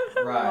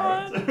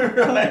 Right.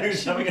 Right, you're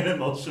having an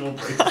emotional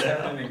I have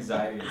breakdown. an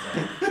anxiety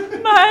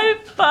attack. My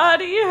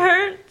body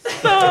hurts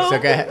so So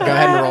go ahead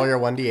and roll your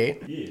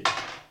 1d8. Yeah.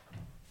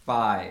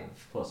 5.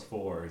 Plus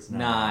 4 is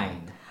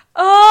 9.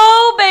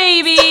 Oh,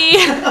 baby.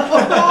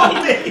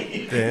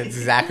 That's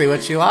exactly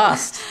what you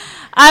lost.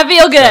 I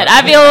feel good.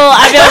 I feel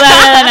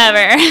better than ever.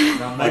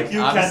 And I'm Like, like,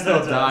 you I'm can't still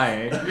tell.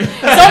 dying.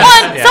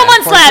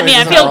 Someone slap me.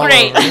 I feel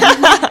unfortunately,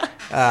 great.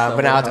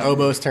 But now it's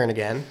Obo's turn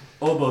again.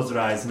 Obo's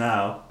rise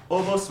now.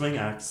 Obo swing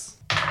axe.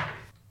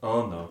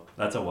 Oh no,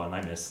 that's a 1.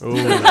 I missed.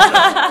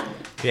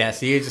 Yeah,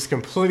 so you just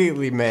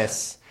completely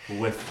miss.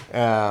 Whiff.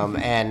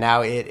 And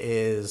now it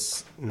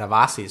is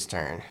Navasi's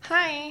turn.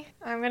 Hi,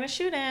 I'm going to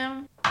shoot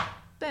him.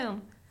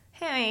 Boom.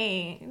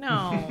 Hey,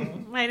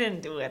 no, I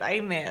didn't do it.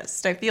 I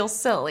missed. I feel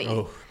silly.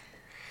 Oh.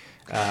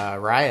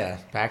 Raya,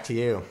 back to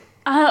you.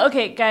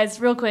 Okay, guys,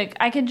 real quick.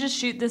 I can just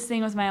shoot this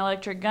thing with my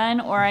electric gun,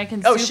 or I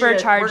can Oh, shoot it. We're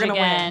supercharge gonna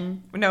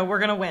again. Win. No, we're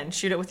going to win.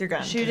 Shoot it with your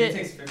gun. Shoot It it.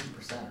 takes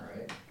 50%,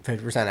 right?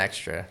 50%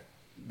 extra.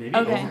 Maybe,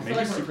 Okay. maybe I feel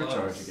like we're supercharge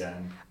close.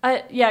 again.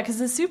 Yeah, because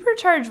the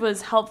supercharge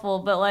was helpful,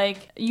 but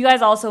like you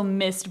guys also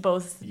missed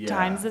both Yeah,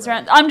 times this right.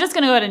 round. I'm just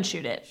gonna go ahead and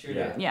shoot it. Shoot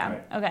Yeah. it. Yeah.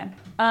 Right.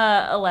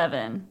 Okay.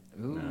 11.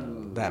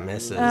 Ooh. That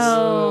misses.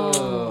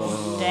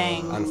 Oh,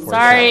 dang. Unfortunately.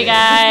 Sorry,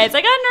 guys.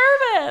 I got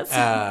nervous.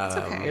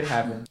 Um, It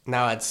happened.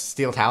 Now it's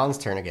Steel Talon's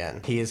turn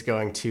again. He is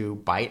going to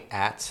bite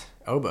at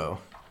Obo.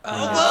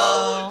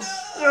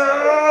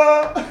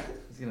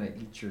 He's gonna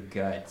eat your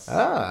guts.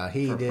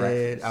 He For did.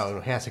 breakfast. Oh,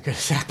 he has a good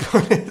attack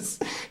bonus.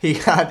 He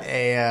got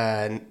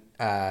a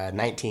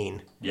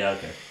 19. Yeah,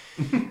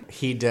 okay.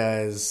 He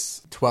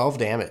does 12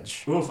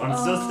 damage Oof, I'm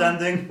still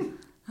standing.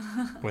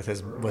 with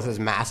his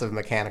massive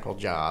mechanical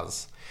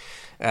jaws.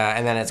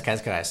 And then it's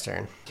Keskadai's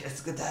turn.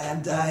 Keskadai,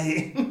 I'm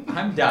dying.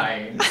 I'm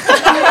dying.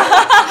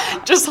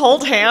 Just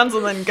hold hands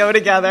and then go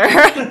together.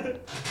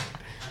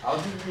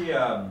 I'll do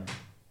the.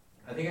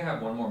 I think I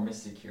have one more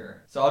Mystic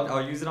Cure. So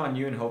I'll use it on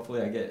you and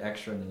hopefully I get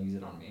extra and then use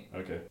it on me.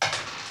 Okay.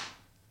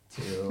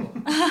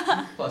 2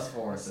 plus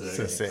 4. So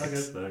So 6. six. I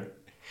guess better.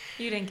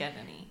 You didn't get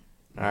any.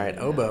 All right,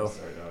 Oboe.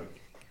 Sorry, dog.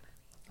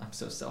 I'm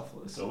so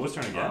selfless. So Oboe's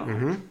turn again?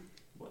 Mm-hmm.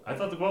 I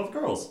thought the both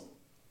girls.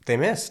 They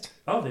missed.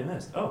 Oh, they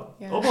missed. Oh.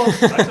 Yeah. Oboe.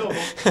 Back to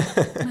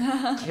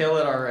Oboe. Kill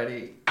it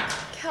already.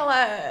 Kill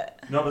it.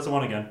 No, that's a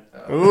 1 again.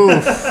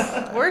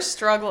 Oof. We're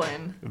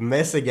struggling.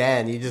 Miss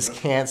again. You just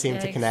can't seem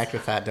to Yikes. connect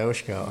with that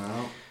Doshko.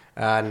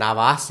 Well,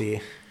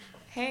 Navasi.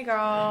 Hey,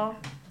 girl.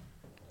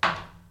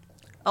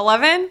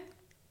 11?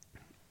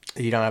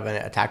 You don't have an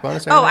attack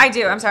bonus or Oh, I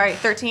anything? do. I'm sorry.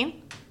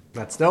 13?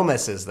 That still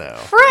misses, though.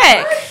 Frick!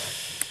 yeah, All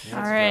it's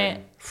right.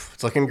 fine.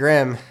 It's looking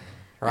grim.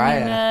 I'm Raya.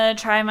 gonna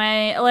try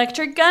my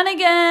electric gun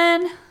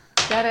again.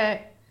 Get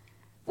it.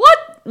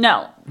 What?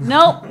 No.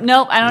 Nope.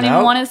 Nope. I don't even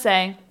Nope. want to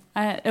say.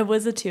 It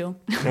was a 2,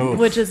 Oof.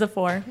 which is a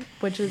 4,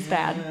 which is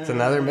bad. It's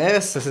another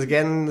miss. This is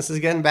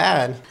getting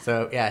bad.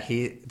 So yeah,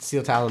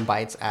 Steel Talon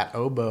bites at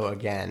Oboe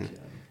again,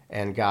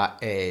 and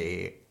got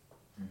a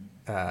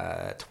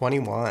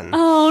 21,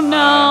 Oh I'm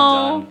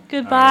no! done.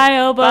 Goodbye,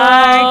 Oboe.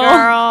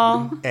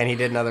 Bye, girl. and he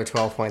did another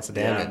 12 points of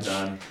Yeah, I'm damage.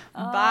 done.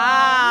 Bye.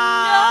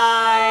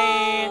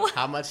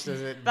 How much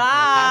does it?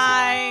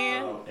 Bye.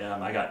 Oh,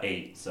 yeah, I got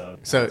 8. So,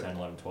 So- 10,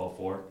 11, 12,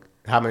 4.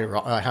 How many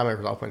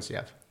resolve points do you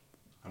have?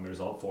 How many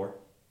result? 4.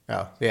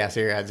 Oh yeah, so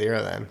you're at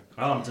 0 then.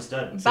 Oh, I'm just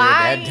dead. So you're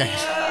Bye. dead.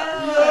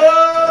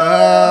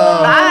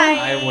 Oh, Bye.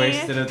 I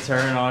wasted a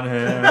turn on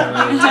him.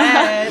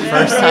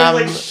 first He time.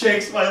 like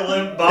shakes my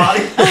limp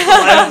body,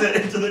 slams it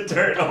into the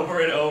dirt over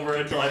and over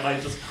until I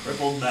might just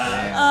cripple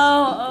mad.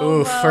 Oh, Ooh,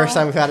 Oboe. first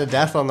time we've had a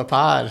death on the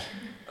pod.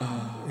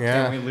 Can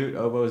Yeah. we loot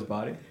Oboe's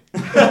body?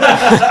 That's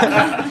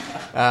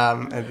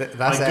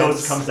My it.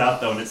 ghost comes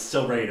out though, and it's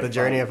still ready to The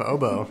journey fight. of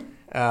Oboe.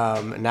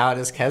 Now it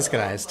is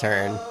Kezkanai's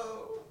turn.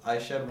 I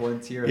shed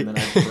 1 tear and then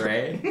I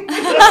pray for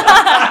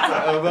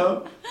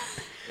Oboe.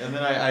 And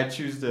then I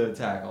choose to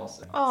attack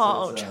also.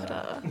 Oh, it's,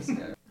 Chutta. this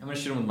guy. I'm going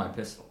to shoot him with my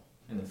pistol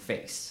in the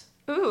face.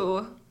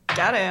 Ooh,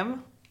 got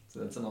him. So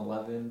that's an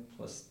 11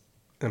 plus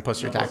And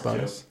plus your No, attack plus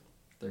bonus.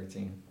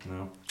 13.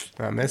 No.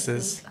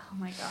 Misses. Oh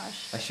my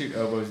gosh. I shoot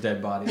Oboe's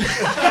dead body.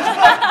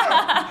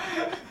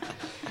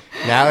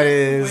 Now it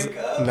is Wake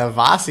up.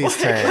 Navasi's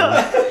turn.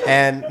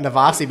 And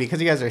Navasi,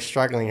 because you guys are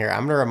struggling here, I'm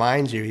going to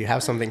remind you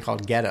have something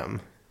called Get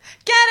 'em.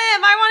 Get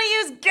him! I want to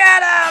use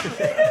get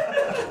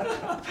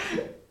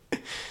him!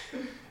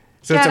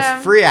 So it's Get a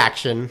 'em. free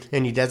action,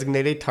 and you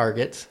designate a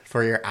target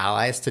for your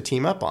allies to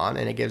team up on,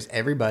 and it gives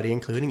everybody,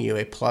 including you,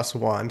 a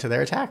 +1 to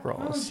their attack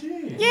rolls.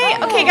 Yay!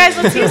 Okay, guys,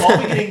 let's use I'll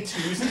be getting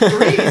 2s and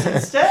 3s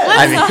instead.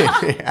 I mean,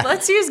 yeah.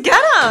 let's use get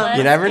him.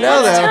 You never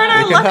know, Let's though. turn our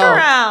You can luck help.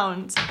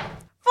 around.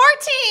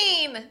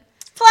 14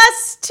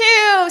 plus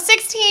 2,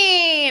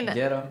 16.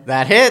 Get him.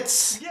 That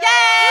hits.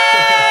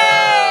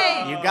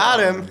 Yay! You got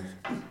him.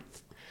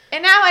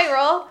 And now I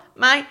roll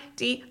my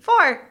D4.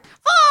 4!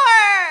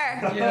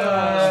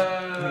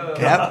 Yeah.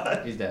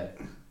 Yep. He's dead.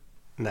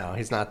 No,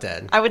 he's not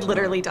dead. I would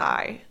literally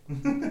die.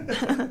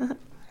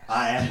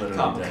 I am literally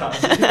Come,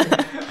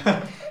 dead.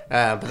 come.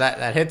 But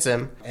that hits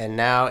him, and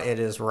now it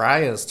is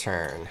Raya's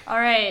turn. All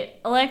right,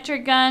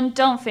 electric gun.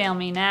 Don't fail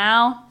me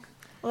now.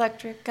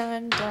 Electric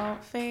gun,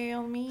 don't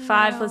fail me.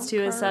 5 now, plus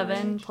 2 is 7.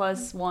 courage.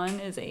 Plus 1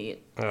 is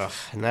 8. Ugh,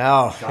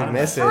 no, Got it him.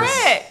 misses.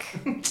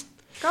 Frick!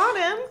 Got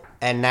him.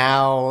 And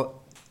now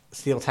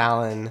Steel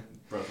Talon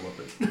Breath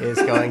weapon. is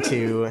going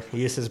to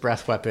use his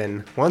breath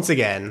weapon once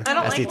again I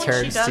don't as like he when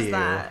turns she does to you.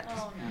 that.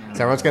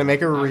 So everyone's going to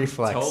make a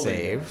reflex totally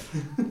save.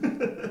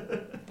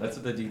 That's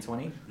with the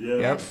D20. Yeah.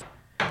 Yep.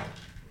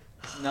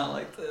 Not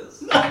like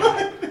this.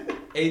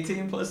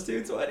 18 plus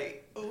 2, 20.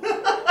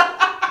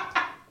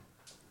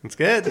 It's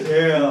good.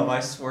 Damn, I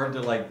swerved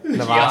to like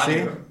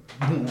Navasi?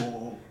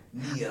 Keanu.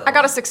 I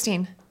got a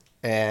 16.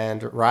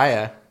 And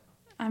Raya,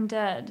 I'm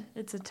dead.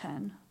 It's a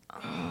 10.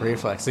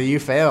 reflex. So you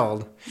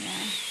failed.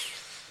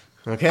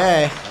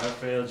 Okay. I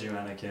failed you,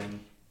 Anakin.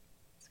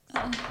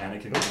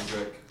 Anakin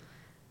Kendrick.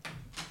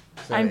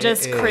 So I'm it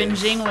just is-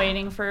 cringing,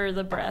 waiting for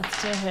the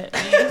breath to hit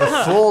me.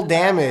 The full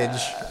damage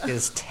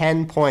is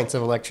 10 points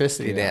of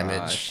electricity damage.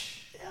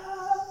 Gosh.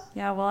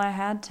 Yeah, well, I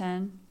had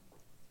 10.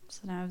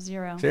 So now I have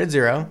 0. So you're at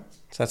 0.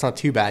 So that's not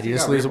too bad. You You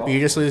just got lose. reroll. You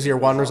just lose your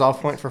 1 resolve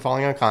point for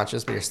falling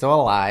unconscious, but you're still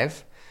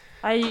alive.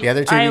 The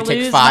other two, I you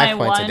take lose 5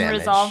 my points of 1 damage.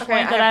 resolve Okay,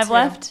 point I that have I've 2.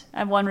 left. I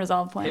have 1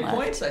 resolve point Hit left.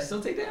 points? I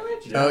still take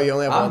damage? Oh, you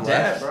only have I'm 1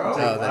 dead, left. bro.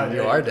 Oh, then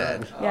you are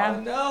dead. Yeah.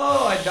 Oh no,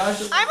 I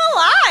dodged. I'm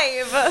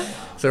alive!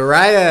 So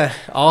Raya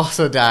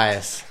also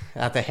dies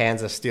at the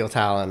hands of Steel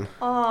Talon.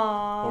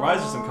 Aww. Well,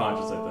 Rise is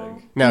unconscious, I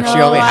think. No, she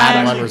No, only had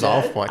I'm 1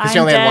 resolve dead. point. Because I'm she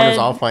only had 1 dead.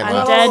 resolve point I'm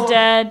left.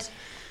 dead.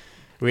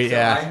 We, So I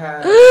yeah.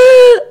 have.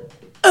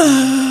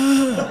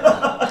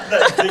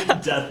 That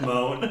big death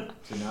moan.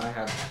 So now I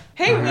have.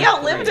 Hey, I we have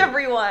outlived 3.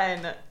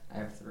 everyone. I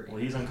have 3. Well,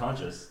 he's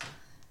unconscious.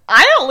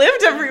 I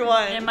outlived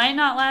everyone. It might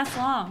not last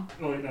long.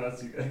 Oh, wait, no,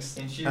 that's you guys.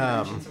 And she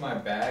Um, reached into my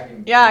bag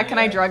and. Yeah, gave me can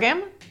I a- drug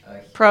him? a-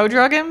 Pro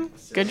drug him?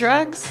 Good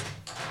drugs?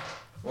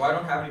 Well, I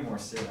don't have any more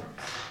serums.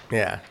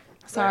 Yeah.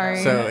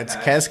 Sorry. So it's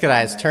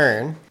Kezkanai's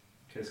turn.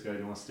 Okay, Scott,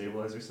 you want to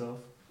stabilize yourself?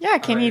 Yeah,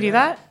 can you Alright, do yeah.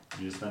 that?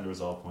 You just spend a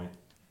resolve point.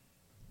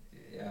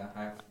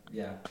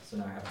 Yeah, so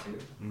now I have 2.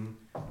 And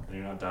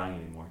you're not dying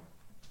anymore.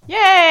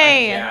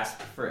 Yay!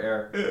 Gasp for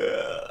air.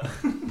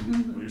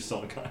 You're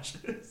so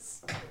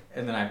unconscious.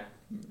 And then I'm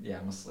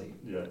asleep.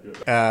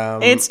 Yeah.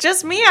 It's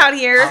just me out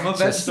here. I'm a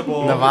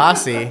vegetable.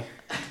 Navasi.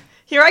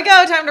 Here I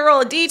go. Time to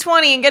roll a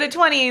d20 and get a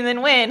 20 and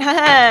then win.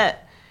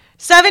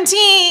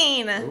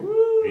 17.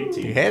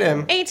 18. You hit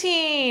him.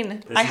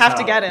 18. This I is have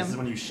to how- get This is him.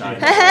 when you shine.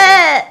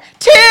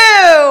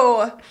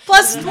 2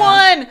 plus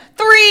 1,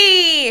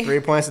 3. 3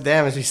 points of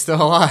damage. He's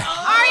still alive.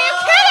 Are you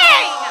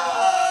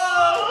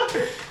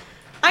kidding?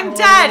 I'm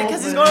dead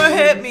because he's going to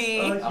hit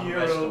me. I'm a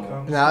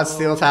vegetable. Now it's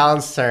Steel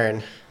Talon's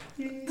turn.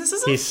 This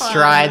is He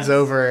strides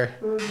over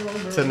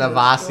to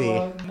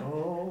Navasi,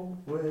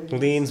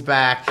 leans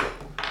back,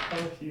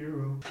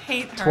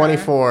 Hate her.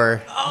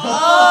 24,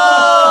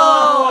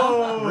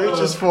 Oh!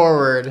 reaches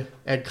forward,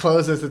 and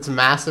closes its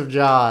massive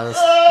jaws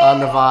on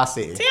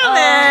Navasi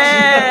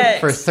Damn it!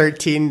 for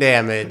 13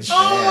 damage.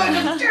 Oh,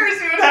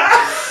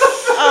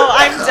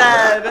 I'm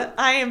dead.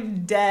 I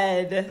am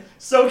dead.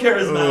 So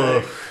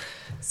charismatic.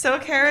 So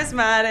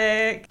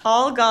charismatic.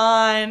 All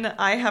gone.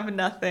 I have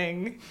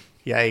nothing.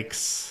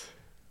 Yikes.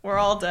 We're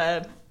all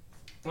dead.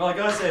 Well, I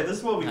gotta say, this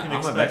is what we can I'm a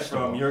expect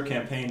vegetable. from your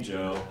campaign,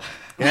 Joe.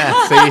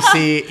 Yeah, so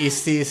you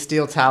see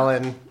Steel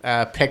Talon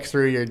pick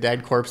through your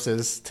dead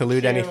corpses to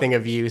loot anything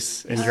of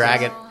use and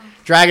drag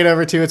it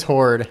over to its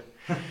hoard.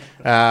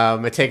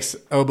 It takes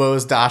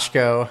Obo's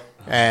Dashko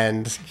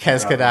and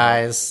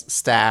Keskadai's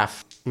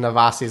staff,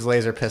 Navasi's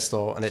laser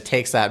pistol, and it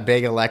takes that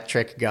big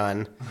electric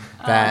gun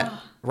that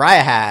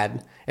Raya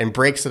had and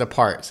breaks it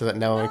apart so that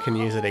no one can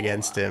use it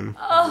against him.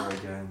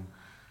 Again.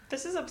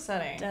 This is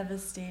upsetting.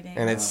 Devastating.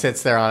 And it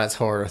sits there on its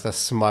hoard with a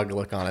smug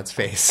look on its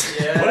face.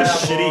 What a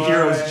shitty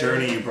hero's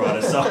journey you brought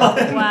us on.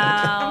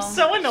 Wow. I'm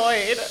so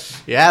annoyed.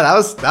 Yeah, that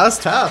was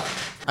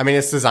tough. I mean,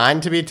 it's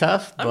designed to be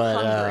tough, I'm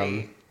but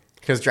hungry.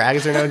 because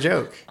dragons are no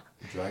joke.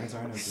 Dragons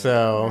aren't as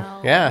So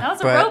Wow. yeah, That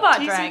was a but robot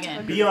Decent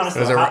dragon. Be honest,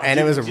 It was though,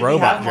 it was a did he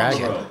robot have him on the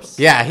dragon. ropes?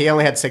 Yeah, he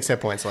only had 6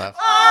 hit points left.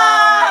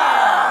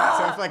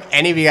 So if like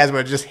any of you guys would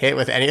have just hit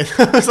with any of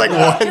those like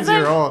ones It's you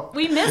like, roll,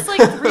 we missed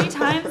like 3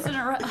 times in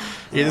a row.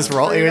 you just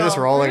roll. You were just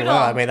rolling Brutal.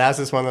 well. I mean, that's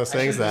just one of those I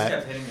things should've just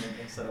that. kept hitting him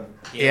instead of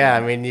Yeah, I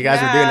mean, you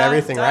guys were doing Yeah,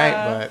 everything right,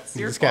 duh. but It's you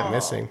your just kept fault.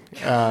 missing.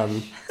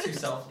 Too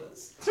selfless.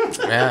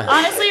 Yeah,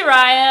 Honestly,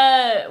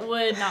 Raya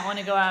would not want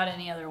to go out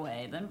any other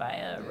way than by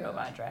a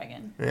robot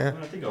dragon. yeah.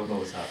 I think Obo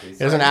was happy.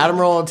 It was an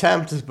admirable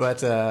attempt,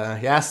 but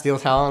yeah, Steel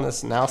Talon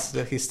is now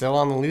he's still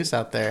on the loose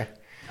out there.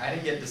 I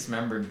didn't get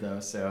dismembered though,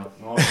 so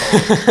We'll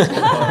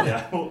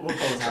call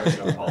the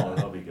Starship Impala.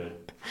 That'll be good.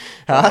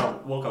 Huh?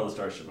 We'll call the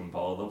Starship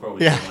Impala. They'll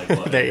probably Yeah, send, like,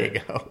 blood there in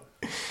you go.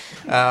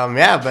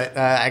 Yeah, but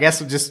I guess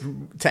just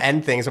to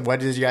end things, what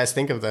did you guys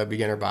think of the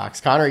beginner box?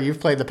 Connor, you've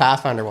played the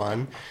Pathfinder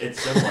one.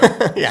 It's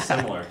similar. Yeah. It's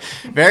similar.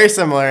 Very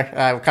similar.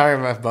 Connor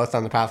and I have both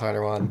on the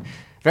Pathfinder one.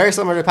 Very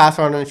similar to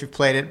Pathfinder if you've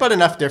played it, but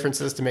enough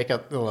differences to make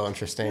it a little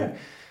interesting.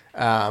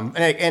 And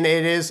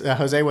it is,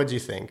 Jose, what do you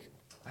think?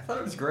 I thought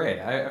it was great.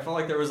 I felt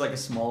like there was like a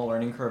small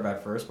learning curve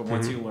at first, but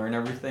once you learn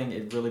everything,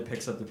 it really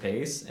picks up the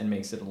pace and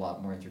makes it a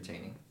lot more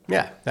entertaining.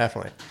 Yeah,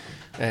 definitely.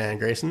 And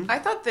Grayson? I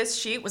thought this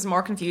sheet was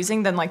more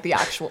confusing than like the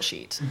actual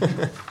sheet.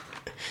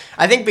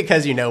 I think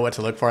because you know what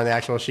to look for in the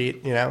actual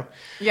sheet, you know?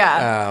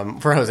 Yeah.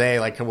 For Jose,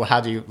 like,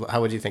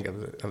 how would you think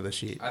of the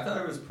sheet? I thought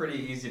it was pretty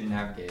easy to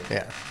navigate.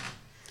 Yeah.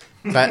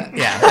 But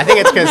yeah, I think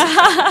it's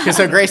because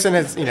so Grayson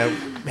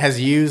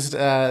has used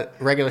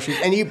regular sheets,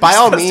 and you by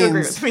all Supposed to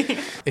agree means, with me.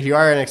 if you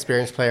are an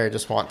experienced player and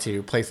just want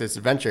to play this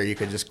adventure, you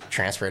could just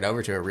transfer it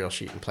over to a real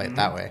sheet and play it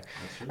that way.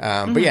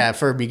 But yeah,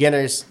 for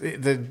beginners,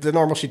 the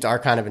normal sheets are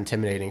kind of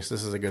intimidating, so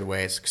this is a good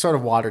way. It's sort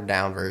of watered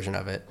down version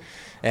of it.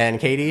 And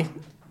Katie,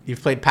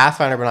 you've played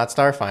Pathfinder but not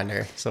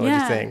Starfinder, so what do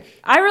you think?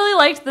 I really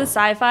liked the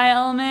sci-fi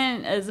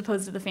element as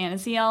opposed to the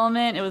fantasy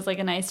element. It was like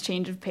a nice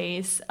change of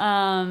pace,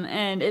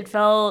 and it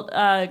felt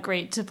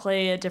great to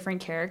play a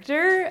different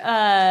character.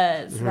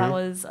 So that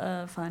was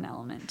a fun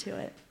element to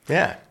it.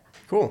 Yeah,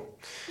 cool.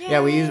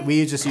 Yeah,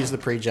 we just use the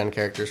pre-gen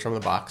characters from the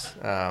box.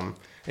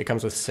 It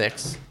comes with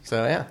 6,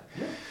 so yeah.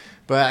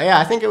 But yeah,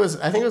 I think it was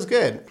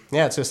good.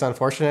 Yeah, it's just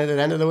unfortunate it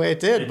ended the way it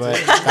did. But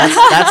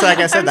that's like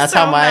I said, that's so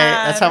how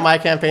mad. my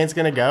campaign's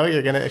gonna go.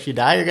 If you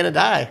die, you're gonna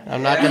die.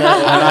 I'm not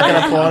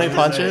gonna pull any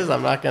punches.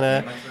 I'm not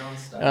gonna. My throne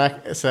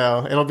stuff.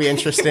 So it'll be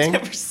interesting.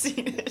 Never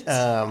seen it.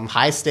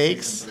 High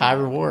stakes, high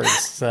rewards.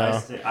 So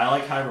I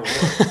like high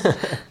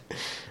rewards.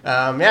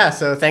 yeah.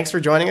 So thanks for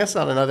joining us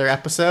on another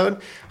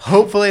episode.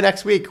 Hopefully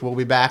next week we'll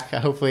be back.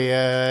 Hopefully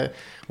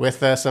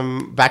with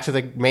some back to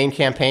the main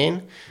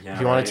campaign. Yeah,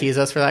 If you want right. to tease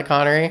us for that,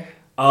 Connery.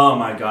 Oh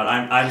my god,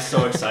 I'm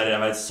so excited.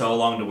 I've had so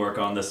long to work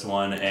on this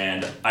one,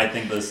 and I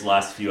think this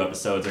last few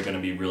episodes are going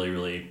to be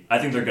really, I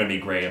think they're going to be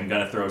great. I'm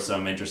going to throw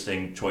some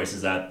interesting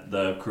choices at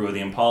the crew of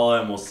the Impala,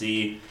 and we'll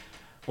see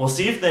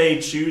if they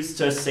choose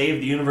to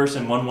save the universe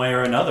in one way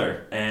or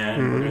another,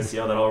 and we're going to see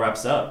how that all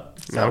wraps up.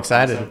 I'm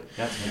excited.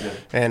 Yeah, it's gonna be good.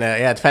 And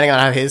yeah, depending on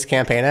how his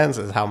campaign ends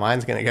is how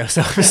mine's going to go.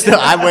 So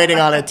I'm waiting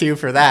on it too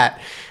for that.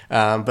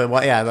 And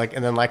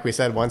then like we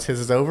said, once his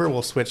is over,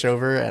 we'll switch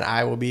over and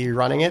I will be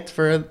running it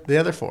for the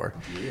other 4.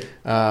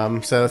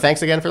 So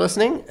thanks again for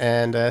listening,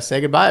 and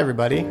say goodbye,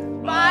 everybody.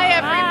 Bye,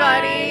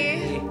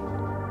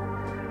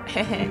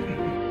 everybody.